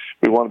we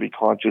want to be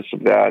conscious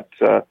of that.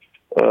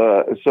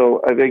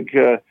 So I think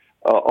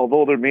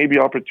although there may be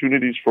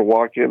opportunities for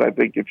walk-in, I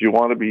think if you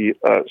want to be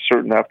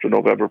certain after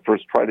November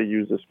 1st, try to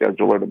use the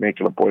scheduler to make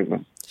an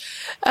appointment.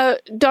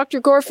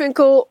 Dr.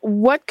 Gorfinkel,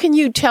 what can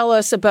you tell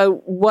us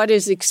about what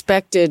is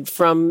expected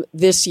from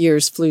this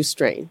year's flu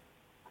strain?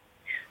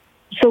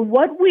 So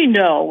what we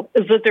know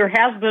is that there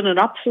has been an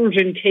upsurge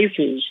in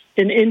cases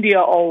in India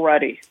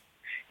already.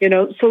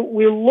 So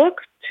we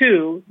look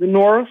to the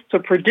north to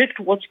predict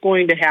what's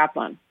going to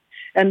happen.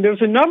 And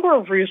there's a number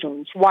of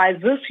reasons why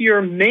this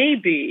year may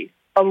be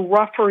a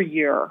rougher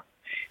year.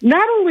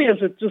 Not only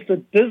is it just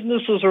that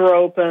businesses are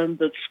open,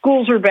 that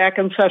schools are back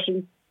in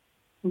session,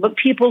 but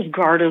people's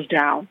guard is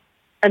down.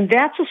 And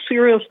that's a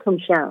serious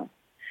concern.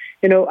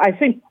 I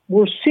think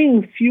we're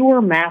seeing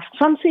fewer masks.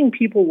 I'm seeing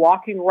people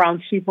walking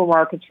around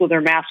supermarkets with their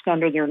mask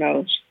under their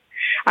nose.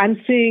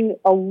 I'm seeing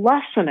a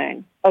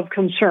lessening of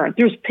concern.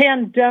 There's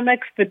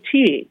pandemic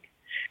fatigue.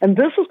 And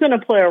this is going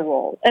to play a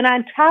role. And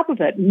on top of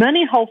it,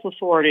 many health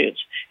authorities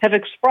have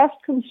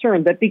expressed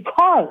concern that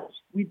because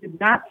we did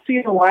not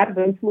see a lot of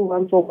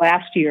influenza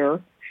last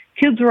year,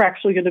 kids are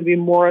actually going to be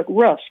more at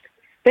risk.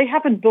 They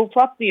haven't built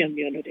up the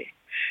immunity.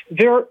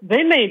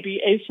 They may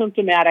be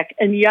asymptomatic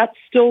and yet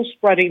still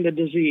spreading the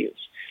disease.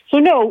 So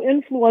no,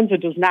 influenza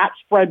does not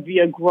spread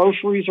via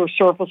groceries or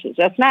surfaces.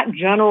 That's not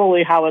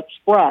generally how it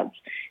spreads.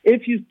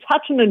 If you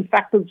touch an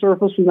infected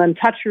surface and then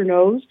touch your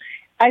nose,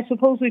 I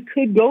suppose it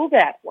could go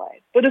that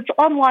way, but it's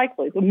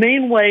unlikely. The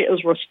main way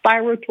is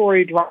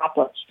respiratory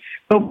droplets.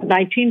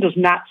 COVID-19 does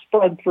not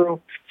spread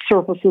through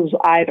surfaces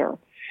either.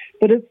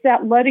 But it's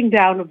that letting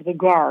down of the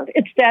guard.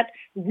 It's that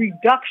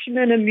reduction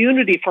in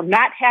immunity from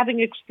not having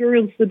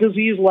experienced the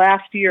disease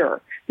last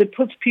year that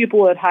puts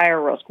people at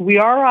higher risk. We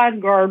are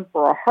on guard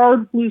for a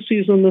hard flu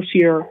season this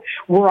year.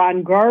 We're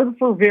on guard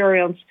for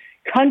variants.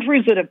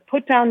 Countries that have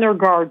put down their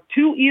guard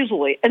too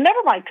easily, and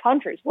never mind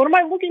countries. What am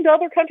I looking to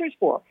other countries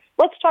for?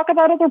 Let's talk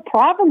about other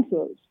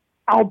provinces.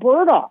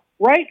 Alberta,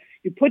 right?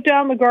 You put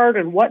down the guard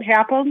and what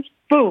happens?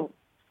 Boom.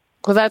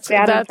 Well, that's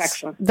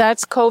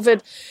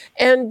COVID.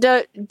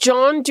 And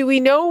John, do we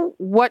know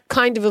what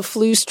kind of a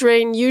flu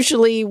strain?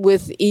 Usually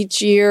with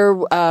each year,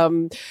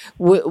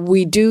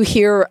 we do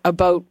hear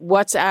about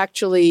what's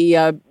actually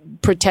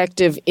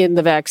protective in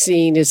the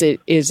vaccine. Is it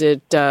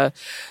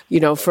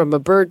from a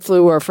bird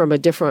flu or from a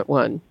different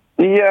one?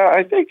 Yeah,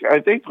 I think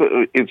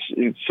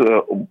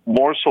it's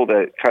more so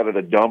that kind of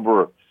the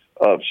number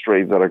of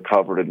strains that are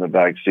covered in the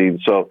vaccine.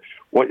 So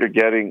what you're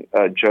getting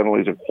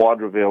generally is a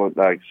quadrivalent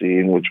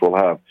vaccine, which will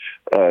have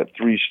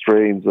 3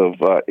 strains of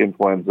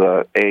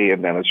influenza A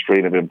and then a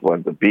strain of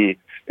influenza B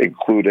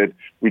included.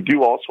 We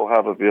do also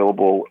have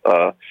available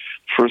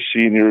for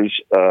seniors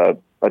a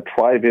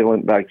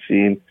trivalent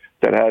vaccine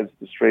that has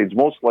the strains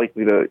most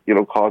likely to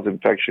cause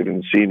infection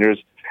in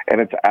seniors,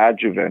 and it's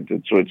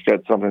adjuvanted, so it's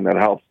got something that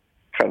helps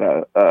kind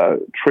of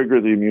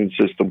trigger the immune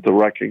system to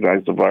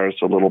recognize the virus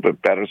a little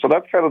bit better. So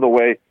that's kind of the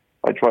way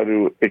I try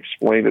to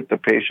explain it to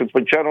patients.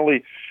 But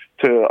generally,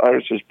 to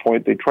Iris's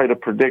point, they try to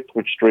predict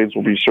which strains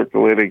will be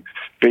circulating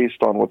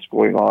based on what's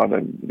going on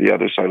in the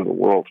other side of the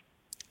world.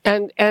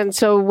 And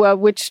so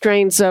which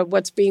strains,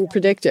 what's being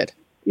predicted?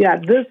 Yeah,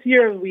 this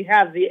year we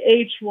have the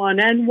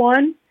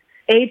H1N1,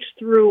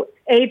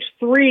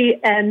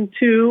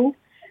 H3N2,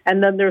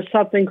 and then there's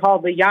something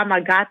called the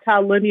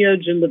Yamagata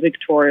lineage and the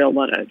Victoria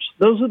lineage.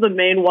 Those are the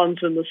main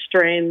ones in the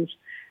strains,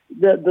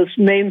 the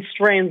main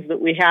strains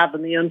that we have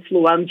in the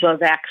influenza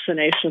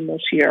vaccination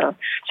this year.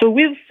 So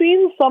we've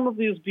seen some of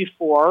these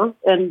before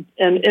in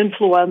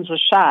influenza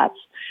shots,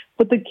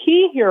 but the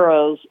key here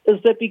is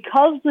that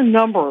because the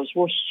numbers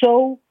were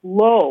so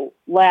low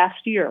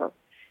last year,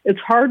 it's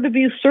hard to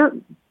be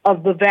certain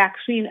of the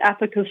vaccine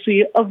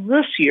efficacy of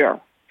this year.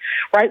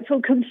 Right,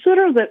 so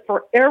consider that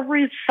for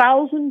every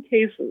 1,000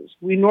 cases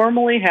we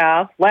normally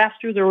have,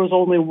 last year there was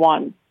only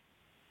 1,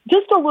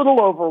 just a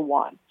little over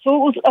 1. So it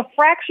was a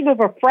fraction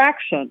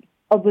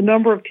of the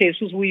number of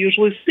cases we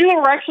usually see. There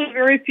were actually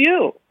very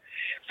few.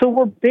 So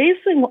we're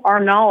basing our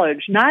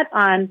knowledge not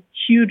on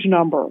huge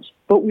numbers,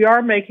 but we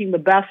are making the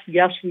best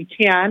guess we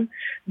can.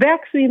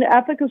 Vaccine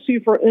efficacy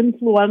for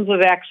influenza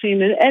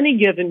vaccine in any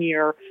given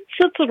year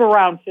sits at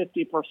around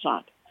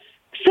 50%.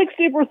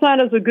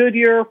 60% is a good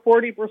year,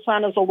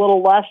 40% is a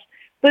little less,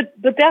 but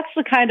that's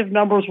the kind of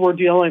numbers we're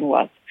dealing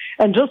with.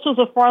 And just as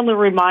a friendly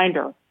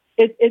reminder,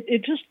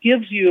 it just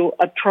gives you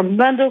a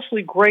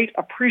tremendously great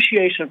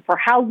appreciation for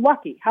how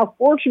lucky, how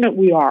fortunate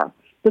we are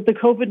that the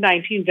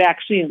COVID-19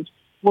 vaccines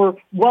were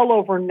well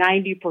over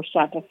 90%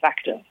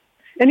 effective.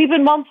 And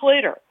even months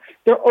later,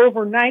 they're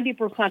over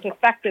 90%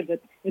 effective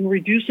in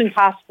reducing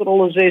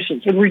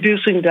hospitalizations and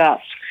reducing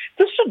deaths.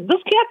 This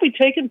can't be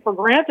taken for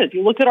granted.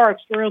 You look at our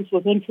experience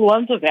with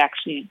influenza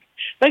vaccine.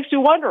 Makes you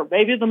wonder,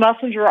 maybe the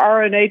messenger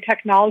RNA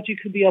technology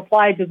could be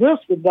applied to this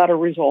with better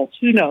results.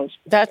 Who knows?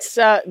 That's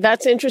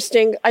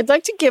interesting. I'd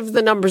like to give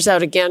the numbers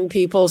out again,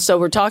 people. So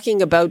we're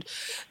talking about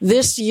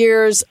this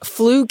year's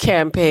flu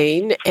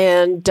campaign.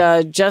 And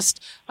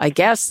just, I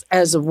guess,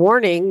 as a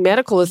warning,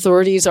 medical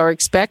authorities are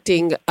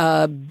expecting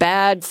a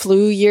bad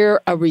flu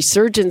year, a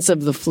resurgence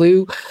of the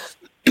flu.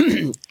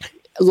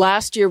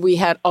 Last year, we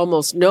had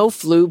almost no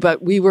flu,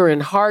 but we were in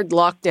hard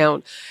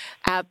lockdown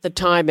at the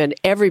time, and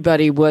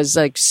everybody was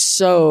like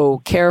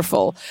so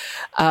careful,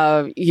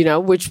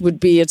 which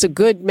would be, it's a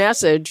good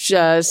message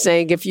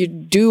saying if you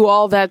do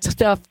all that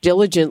stuff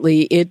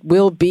diligently, it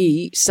will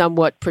be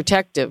somewhat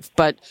protective.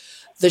 But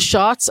the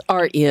shots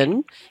are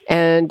in,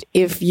 and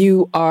if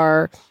you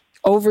are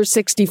over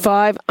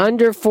 65,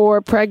 under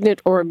 4,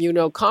 pregnant or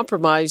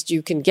immunocompromised,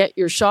 you can get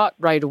your shot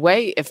right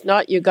away. If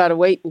not, you got to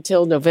wait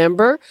until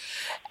November.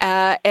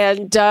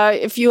 And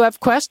if you have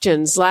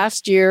questions,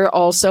 last year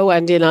also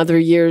and in other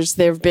years,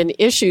 there have been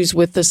issues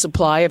with the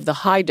supply of the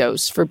high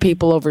dose for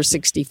people over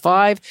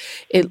 65.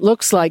 It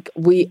looks like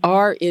we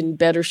are in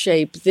better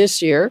shape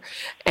this year.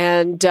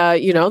 And,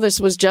 this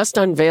was just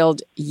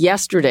unveiled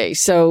yesterday.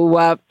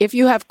 So if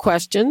you have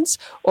questions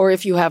or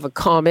if you have a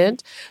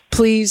comment,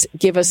 please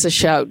give us a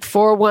shout.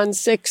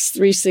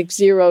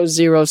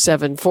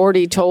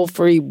 416-360-0740, toll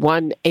free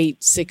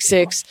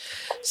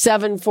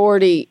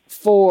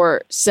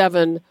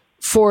 1-866-740-4740.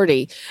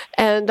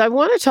 And I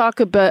want to talk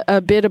a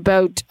bit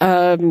about,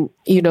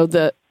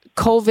 the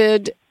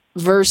COVID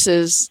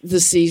versus the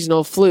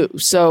seasonal flu.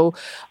 So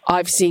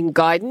I've seen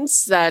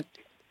guidance that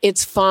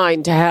it's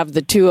fine to have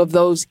the two of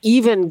those,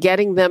 even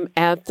getting them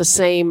at the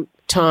same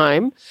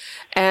time.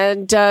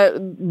 And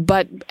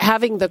but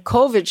having the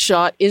COVID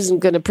shot isn't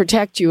going to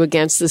protect you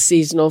against the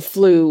seasonal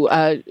flu.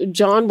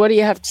 John, what do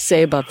you have to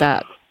say about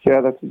that?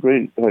 Yeah, that's a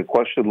great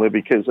question,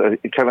 Libby, because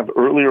kind of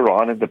earlier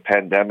on in the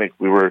pandemic,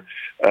 we were,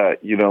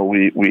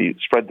 we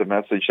spread the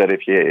message that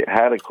if you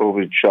had a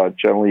COVID shot,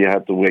 generally you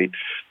had to wait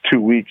 2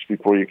 weeks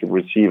before you could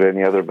receive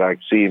any other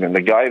vaccine. And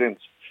the guidance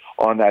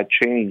on that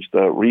changed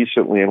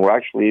recently, and we're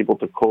actually able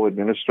to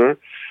co-administer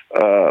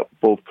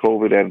both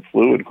COVID and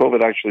flu, and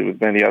COVID actually with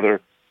many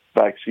other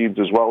vaccines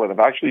as well. And I've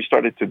actually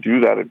started to do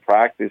that in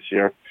practice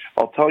here.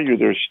 I'll tell you,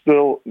 there's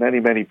still many,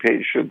 many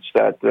patients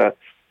that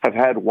have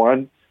had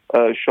one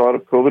shot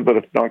of COVID, but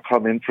have not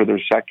come in for their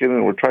second,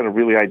 and we're trying to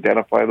really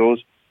identify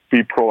those,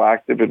 be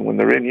proactive, and when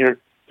they're in here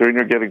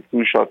getting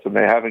flu shots and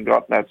they haven't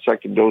gotten that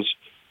second dose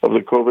of the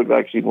COVID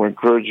vaccine, we're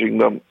encouraging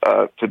them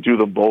to do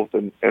them both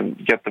and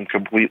get them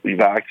completely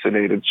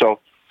vaccinated.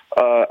 So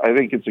I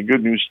think it's a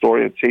good news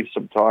story. It saves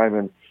some time,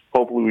 and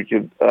hopefully we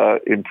can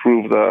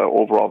improve the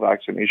overall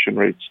vaccination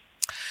rates.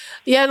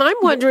 Yeah, and I'm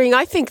wondering,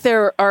 I think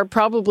there are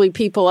probably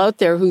people out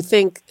there who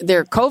think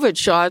their COVID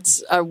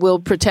shots will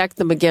protect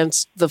them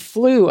against the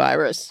flu,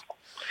 Iris.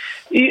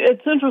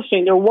 It's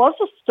interesting. There was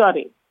a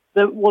study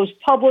that was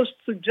published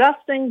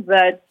suggesting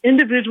that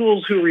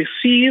individuals who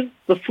receive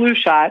the flu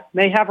shot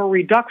may have a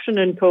reduction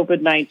in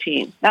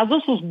COVID-19. Now,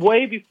 this was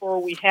way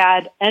before we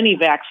had any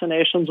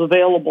vaccinations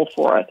available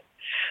for it.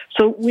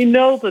 So we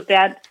know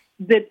that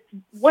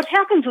what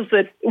happens is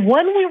that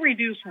when we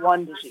reduce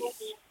one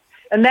disease,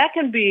 and that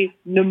can be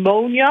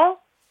pneumonia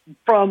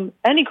from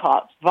any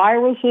cause,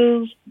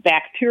 viruses,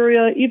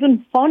 bacteria,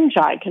 even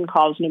fungi can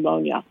cause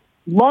pneumonia.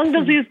 Lung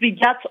disease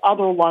begets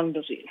other lung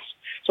disease.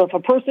 So if a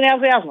person has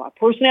asthma, a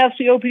person has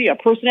COPD, a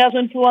person has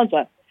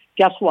influenza,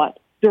 guess what?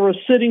 They're a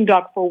sitting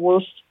duck for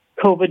worse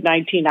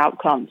COVID-19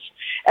 outcomes.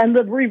 And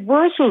the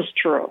reverse is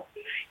true.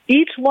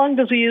 Each lung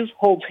disease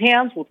holds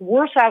hands with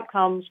worse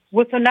outcomes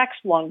with the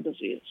next lung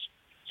disease.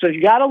 So if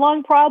you got a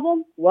lung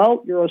problem,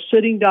 well, you're a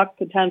sitting duck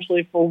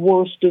potentially for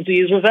worse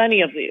disease of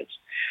any of these.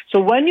 So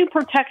when you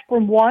protect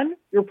from one,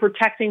 you're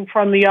protecting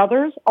from the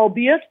others,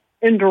 albeit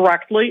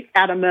indirectly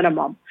at a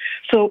minimum.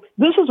 So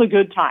this is a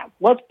good time.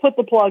 Let's put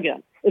the plug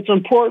in. It's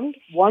important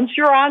once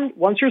you're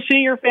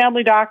seeing your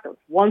family doctor,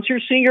 once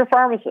you're seeing your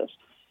pharmacist,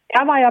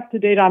 am I up to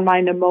date on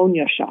my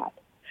pneumonia shot?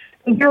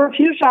 Because there are a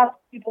few shots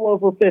people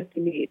over 50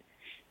 need.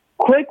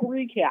 Quick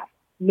recap,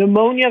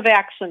 pneumonia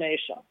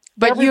vaccination.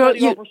 But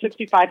everybody over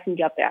 65 can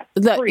get that.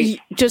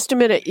 Just a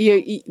minute.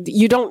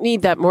 You don't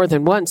need that more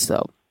than once,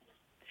 though.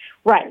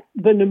 Right.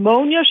 The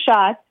pneumonia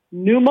shot,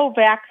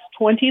 Pneumovax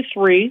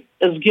 23,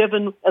 is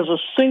given as a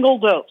single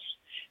dose.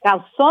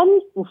 Now,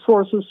 some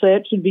sources say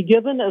it should be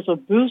given as a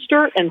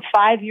booster, and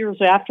 5 years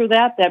after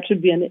that, that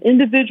should be an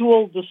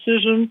individual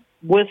decision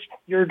with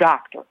your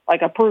doctor.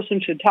 Like a person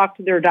should talk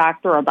to their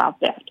doctor about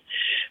that.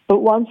 But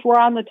once we're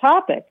on the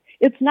topic,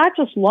 it's not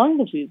just lung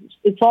diseases.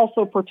 It's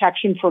also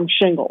protection from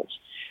shingles.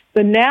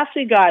 The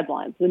NACI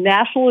guidelines, the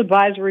National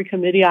Advisory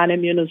Committee on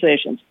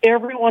Immunizations,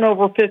 everyone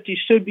over 50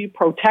 should be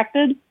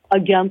protected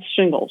against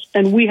shingles.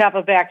 And we have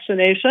a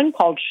vaccination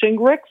called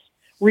Shingrix,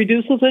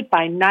 reduces it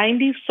by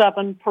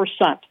 97%.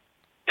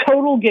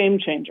 Total game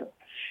changer.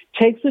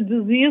 Takes a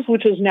disease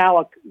which is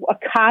now a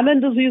common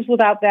disease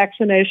without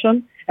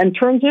vaccination and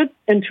turns it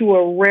into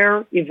a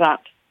rare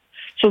event.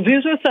 So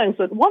these are things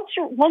that once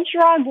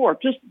you're on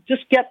board,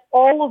 just get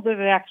all of the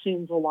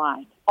vaccines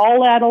aligned.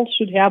 All adults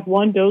should have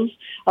one dose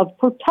of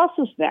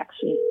pertussis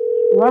vaccine.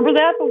 Remember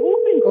that? The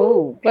whooping cough.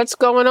 Oh, what's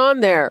going on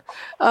there?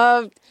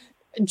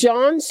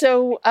 John,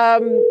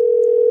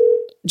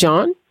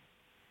 John?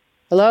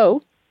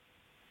 Hello?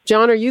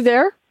 John, are you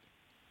there?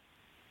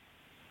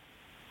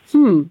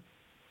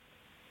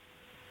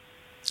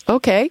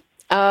 Okay.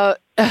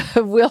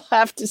 We'll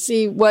have to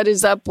see what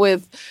is up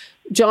with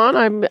John.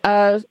 I'm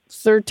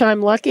third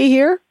time lucky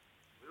here.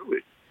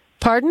 Really?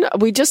 Pardon?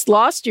 We just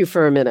lost you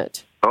for a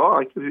minute. Oh,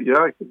 I can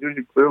hear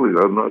you clearly.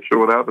 I'm not sure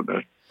what happened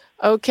there.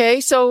 Okay,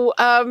 so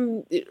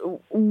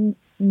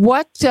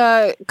what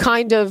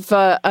kind of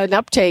an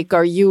uptake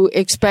are you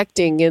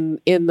expecting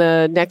in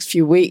the next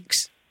few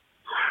weeks?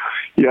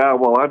 Yeah,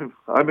 well,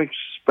 I'm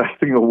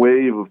expecting a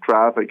wave of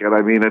traffic, and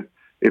I mean,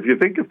 if you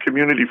think of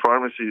community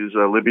pharmacies,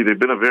 Libby, they've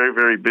been a very,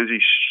 very busy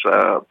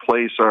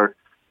place. Our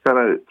kind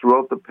of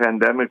throughout the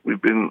pandemic,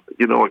 we've been,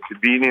 a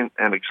convenient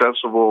and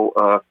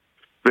accessible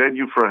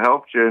venue for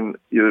healthcare. And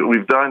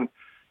we've done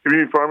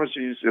community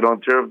pharmacies in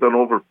Ontario have done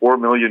over 4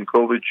 million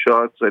COVID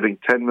shots. I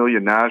think 10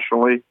 million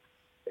nationally,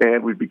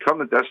 and we've become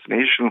the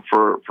destination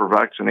for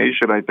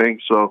vaccination. I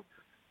think so.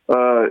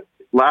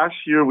 Last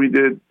year we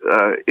did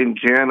in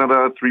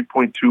Canada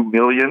 3.2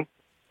 million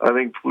I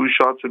think flu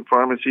shots in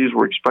pharmacies,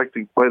 we're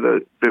expecting quite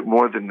a bit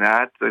more than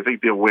that. I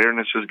think the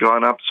awareness has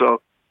gone up.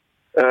 So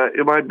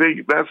my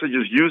big message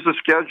is use the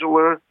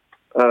scheduler,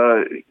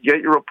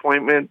 get your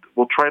appointment.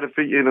 We'll try to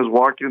fit you in as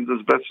walk-ins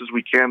as best as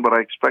we can, but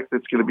I expect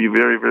it's going to be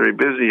very, very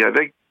busy. I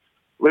think,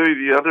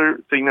 Libby, the other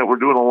thing that we're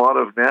doing a lot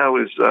of now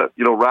is,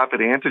 rapid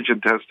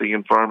antigen testing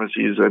in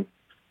pharmacies and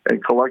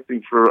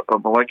collecting for a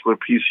molecular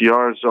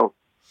PCR. So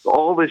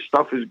all this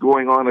stuff is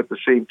going on at the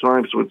same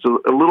time. So it's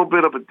a little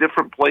bit of a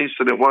different place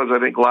than it was, I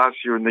think, last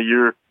year and the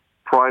year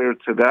prior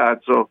to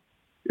that. So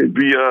it'd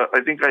be,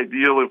 I think,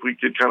 ideal if we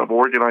could kind of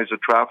organize the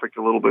traffic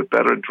a little bit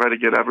better and try to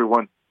get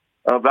everyone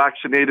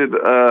vaccinated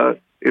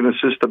in a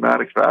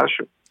systematic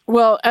fashion.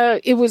 Well,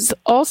 it was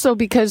also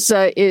because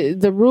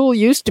the rule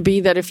used to be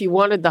that if you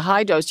wanted the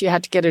high dose, you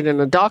had to get it in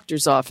a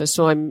doctor's office.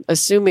 So I'm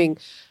assuming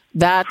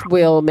that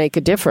will make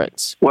a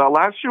difference. Well,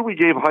 last year we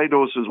gave high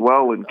dose as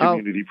well in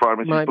community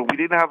pharmacies, but we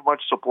didn't have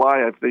much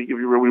supply. I think we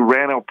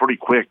ran out pretty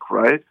quick,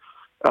 right?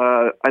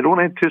 I don't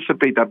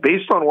anticipate that.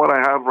 Based on what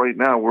I have right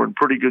now, we're in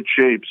pretty good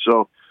shape.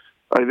 So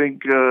I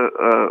think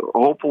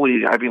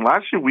hopefully,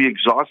 last year we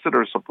exhausted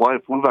our supply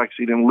of flu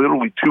vaccine in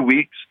literally 2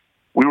 weeks.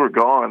 We were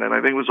gone, and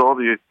I think it was all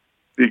the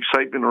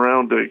excitement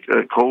around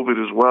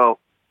COVID as well.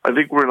 I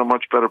think we're in a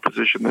much better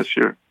position this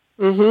year.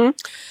 Mm-hmm.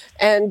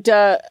 And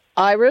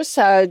Iris,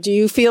 do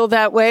you feel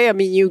that way? I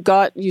mean,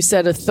 you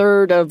said a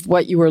third of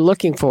what you were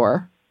looking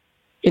for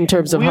in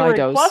terms of high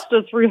dose. We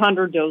requested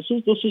 300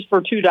 doses. This is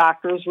for 2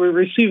 doctors. We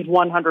received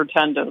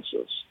 110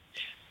 doses.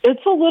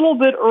 It's a little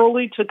bit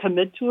early to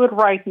commit to it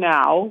right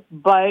now,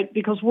 but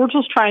because we're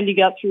just trying to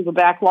get through the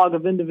backlog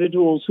of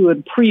individuals who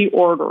had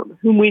pre-ordered,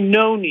 whom we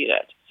know need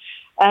it.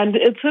 And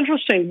it's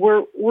interesting.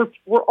 We're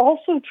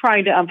also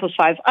trying to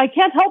emphasize. I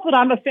can't help it.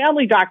 I'm a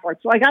family doctor,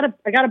 so I got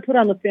to put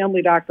on the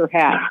family doctor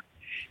hat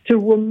to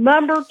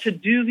remember to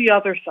do the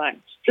other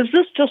things. Is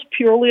this just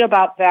purely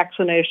about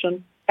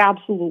vaccination?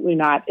 Absolutely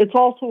not. It's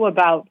also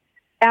about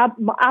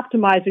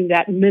optimizing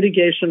that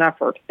mitigation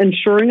effort,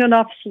 ensuring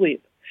enough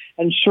sleep,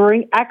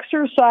 ensuring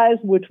exercise,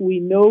 which we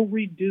know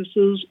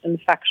reduces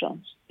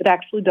infections. It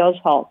actually does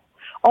help.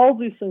 All of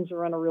these things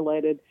are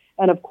interrelated.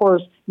 And, of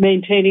course,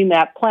 maintaining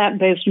that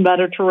plant-based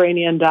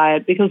Mediterranean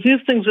diet, because these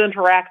things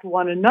interact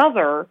one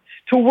another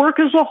to work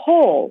as a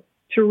whole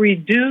to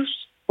reduce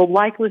the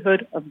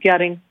likelihood of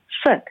getting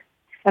sick.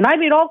 And I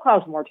mean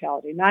all-cause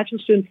mortality, not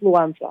just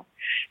influenza.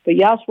 But,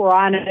 yes, we're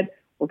on it.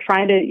 We're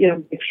trying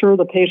to make sure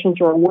the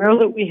patients are aware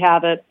that we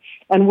have it.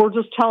 And we're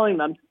just telling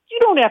them, you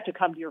don't have to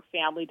come to your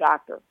family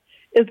doctor.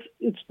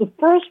 It's the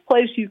first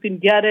place you can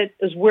get it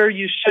is where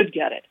you should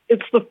get it.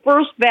 It's the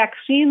first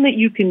vaccine that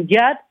you can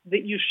get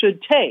that you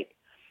should take,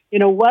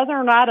 whether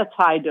or not it's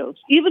high dose.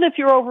 Even if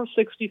you're over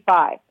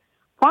 65,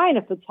 fine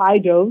if it's high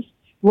dose.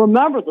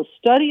 Remember, the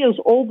study is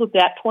old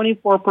that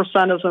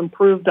 24% is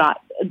improved on,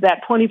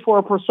 that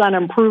 24%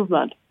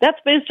 improvement. That's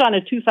based on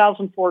a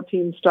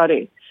 2014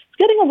 study. It's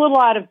getting a little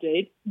out of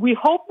date. We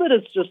hope that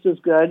it's just as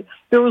good.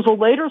 There was a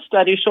later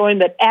study showing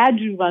that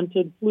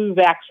adjuvanted flu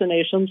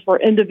vaccinations for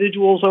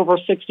individuals over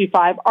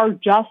 65 are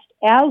just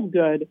as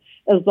good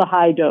as the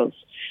high dose.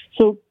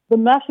 So the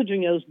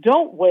messaging is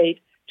don't wait,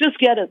 just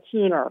get it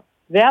sooner.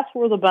 That's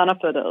where the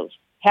benefit is.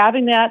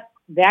 Having that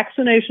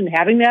vaccination,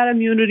 having that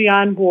immunity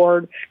on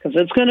board, because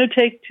it's going to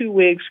take 2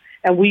 weeks.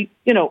 And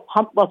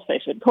let's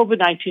face it,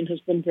 COVID-19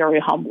 has been very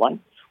humbling.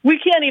 We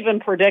can't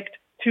even predict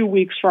 2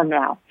 weeks from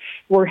now.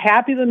 We're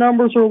happy the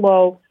numbers are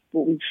low,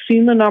 but we've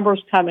seen the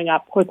numbers coming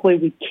up quickly.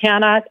 We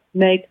cannot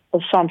make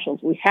assumptions.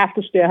 We have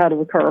to stay ahead of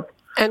the curve.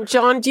 And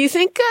John, do you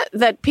think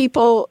that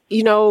people,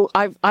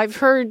 I've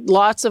heard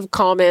lots of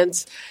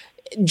comments,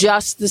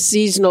 just the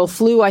seasonal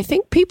flu. I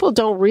think people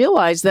don't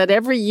realize that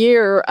every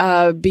year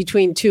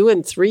between 2,000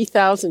 and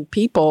 3,000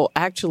 people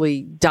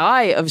actually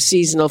die of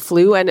seasonal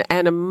flu, and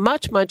a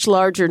much, much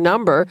larger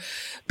number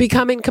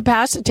become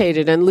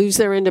incapacitated and lose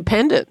their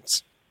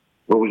independence.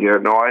 Oh, yeah,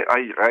 no,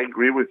 I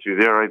agree with you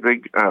there. I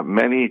think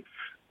many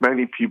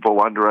people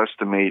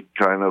underestimate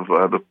kind of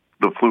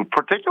the flu,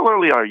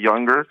 particularly our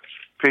younger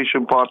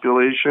patient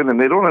population, and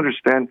they don't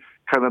understand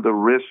kind of the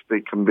risk they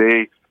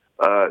convey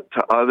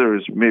to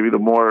others, maybe the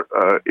more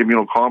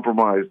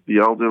immunocompromised, the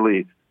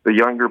elderly, the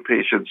younger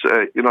patients.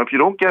 If you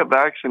don't get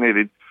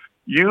vaccinated,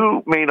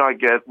 you may not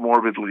get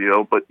morbidly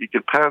ill, but you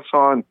could pass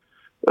on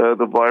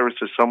the virus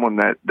to someone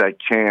that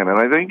can. And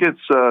I think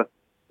it's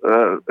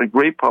a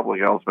great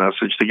public health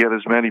message to get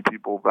as many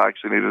people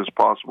vaccinated as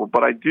possible.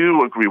 But I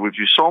do agree with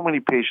you. So many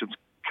patients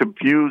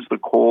confuse the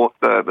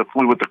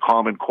flu with the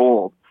common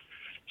cold.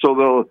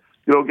 So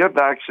they'll get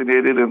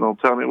vaccinated and they'll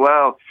tell me,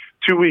 well,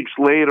 2 weeks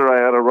later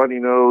I had a runny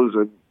nose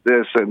and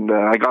this, and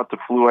I got the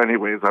flu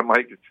anyways. I'm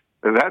like,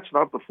 that's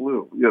not the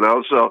flu,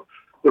 So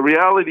the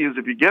reality is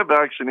if you get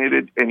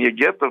vaccinated and you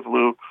get the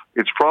flu,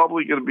 it's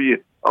probably going to be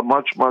a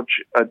much, much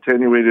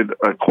attenuated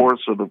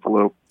course of the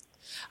flu.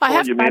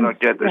 You may not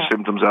get the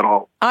symptoms at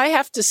all. I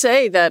have to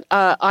say that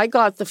I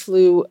got the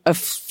flu a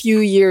few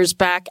years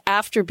back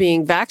after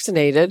being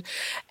vaccinated,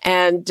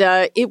 and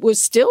it was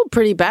still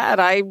pretty bad.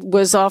 I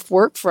was off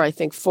work for, I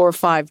think, 4 or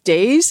 5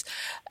 days.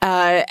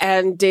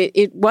 and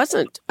it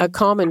wasn't a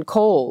common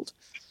cold.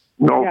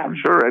 No, for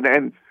sure.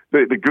 And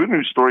the good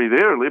news story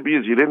there, Libby,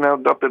 is you didn't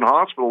end up in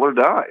hospital or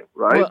die,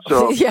 right?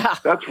 Well, so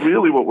that's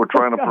really what we're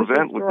trying to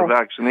prevent with the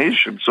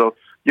vaccination. So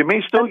you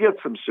may still get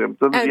some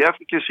symptoms. The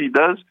efficacy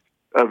does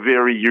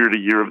vary year to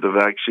year of the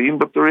vaccine,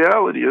 but the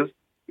reality is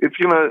it's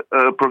going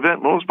to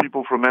prevent most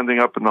people from ending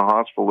up in the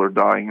hospital or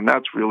dying, and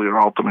that's really our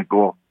ultimate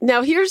goal.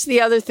 Now, here's the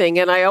other thing,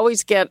 and I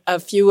always get a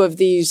few of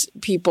these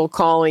people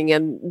calling,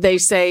 and they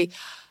say,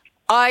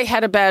 I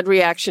had a bad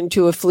reaction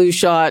to a flu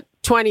shot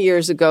 20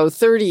 years ago,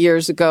 30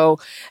 years ago,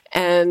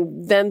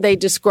 and then they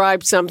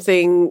describe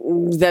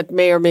something that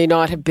may or may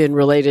not have been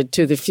related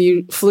to the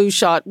flu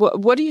shot.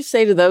 What do you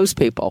say to those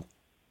people?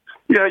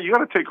 Yeah, you got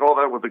to take all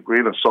that with a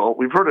grain of salt.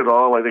 We've heard it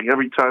all. I think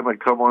every time I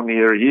come on the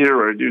air here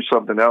or I do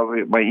something else,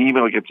 my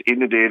email gets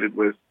inundated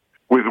with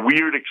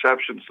weird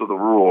exceptions to the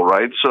rule,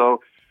 right?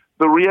 So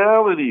the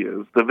reality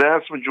is the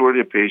vast majority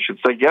of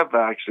patients that get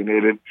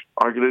vaccinated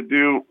are going to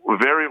do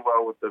very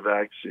well with the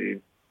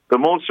vaccine. The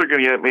most they're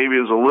going to get maybe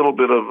is a little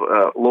bit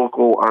of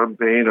local arm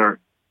pain or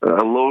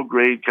a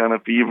low-grade kind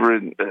of fever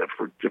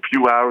for a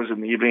few hours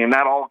in the evening, and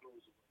that all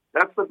goes.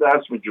 That's the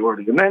vast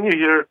majority. And then you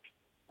hear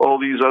all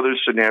these other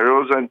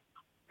scenarios, and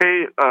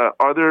hey,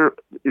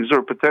 is there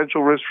a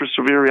potential risk for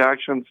severe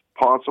reactions?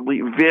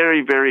 Possibly.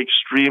 Very, very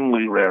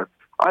extremely rare.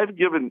 I've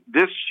given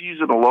this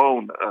season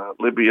alone,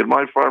 Libby, in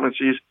my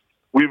pharmacies,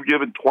 we've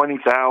given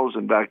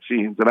 20,000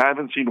 vaccines, and I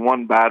haven't seen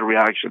one bad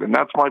reaction, and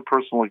that's my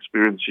personal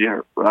experience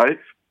here, right?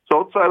 So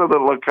outside of the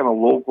kind of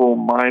local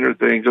minor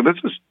things, and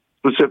this is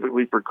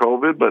specifically for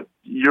COVID, but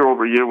year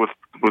over year with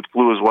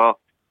flu as well,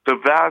 the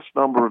vast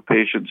number of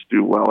patients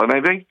do well. And I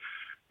think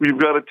we've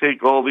got to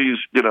take all these,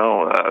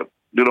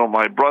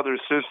 my brother,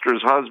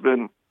 sister's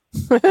husband,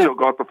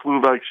 got the flu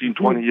vaccine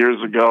 20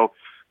 years ago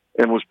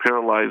and was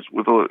paralyzed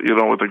with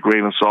a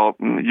grain of salt.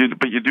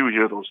 But you do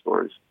hear those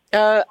stories.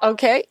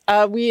 Okay.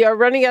 We are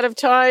running out of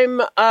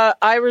time.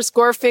 Iris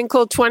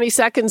Gorfinkel, 20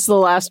 seconds, the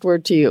last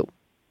word to you.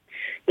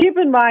 Keep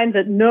in mind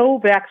that no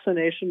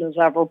vaccination is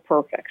ever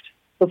perfect.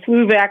 The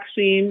flu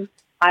vaccine,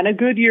 on a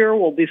good year,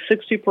 will be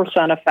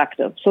 60%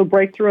 effective. So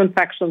breakthrough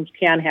infections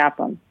can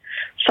happen.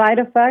 Side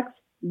effects,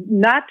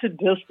 not to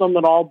diss them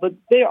at all, but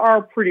they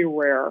are pretty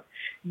rare.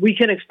 We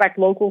can expect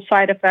local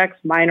side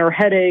effects, minor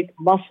headache,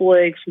 muscle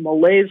aches,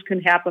 malaise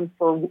can happen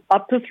for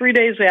up to 3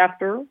 days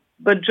after.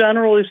 But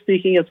generally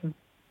speaking, it's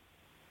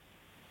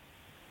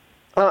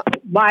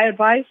my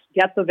advice,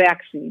 get the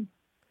vaccine.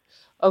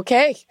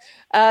 Okay.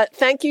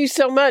 Thank you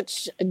so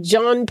much,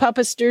 John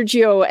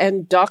Papastergiou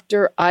and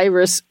Dr.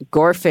 Iris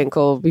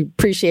Gorfinkel. We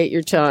appreciate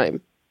your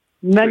time.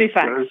 Many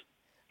thanks.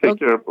 Take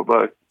care.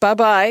 Bye-bye.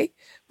 Bye-bye.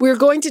 We're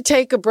going to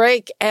take a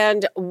break,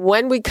 and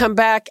when we come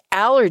back,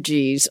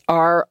 allergies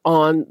are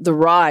on the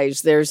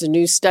rise. There's a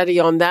new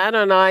study on that,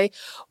 and I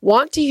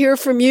want to hear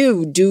from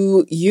you.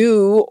 Do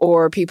you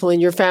or people in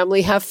your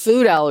family have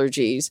food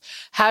allergies?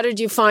 How did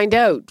you find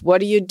out?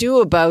 What do you do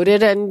about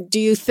it? And do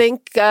you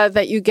think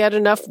that you get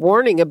enough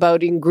warning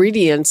about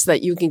ingredients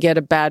that you can get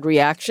a bad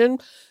reaction?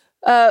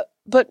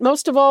 But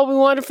most of all, we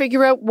want to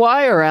figure out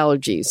why are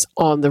allergies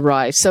on the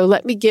rise. So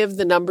let me give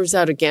the numbers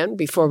out again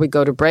before we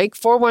go to break.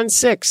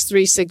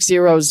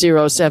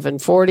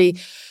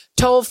 416-360-0740.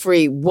 Toll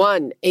free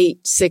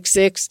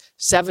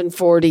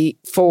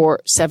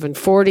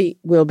 1-866-740-4740.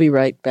 We'll be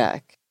right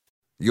back.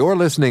 You're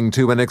listening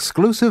to an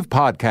exclusive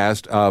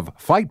podcast of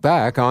Fight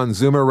Back on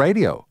Zoomer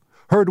Radio.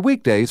 Heard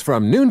weekdays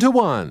from noon to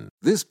 1.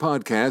 This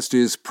podcast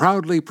is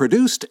proudly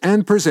produced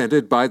and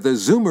presented by the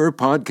Zoomer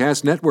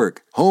Podcast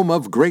Network, home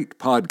of great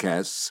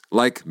podcasts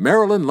like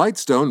Marilyn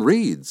Lightstone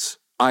Reads,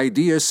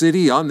 Idea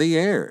City on the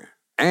Air,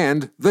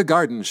 and The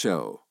Garden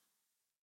Show.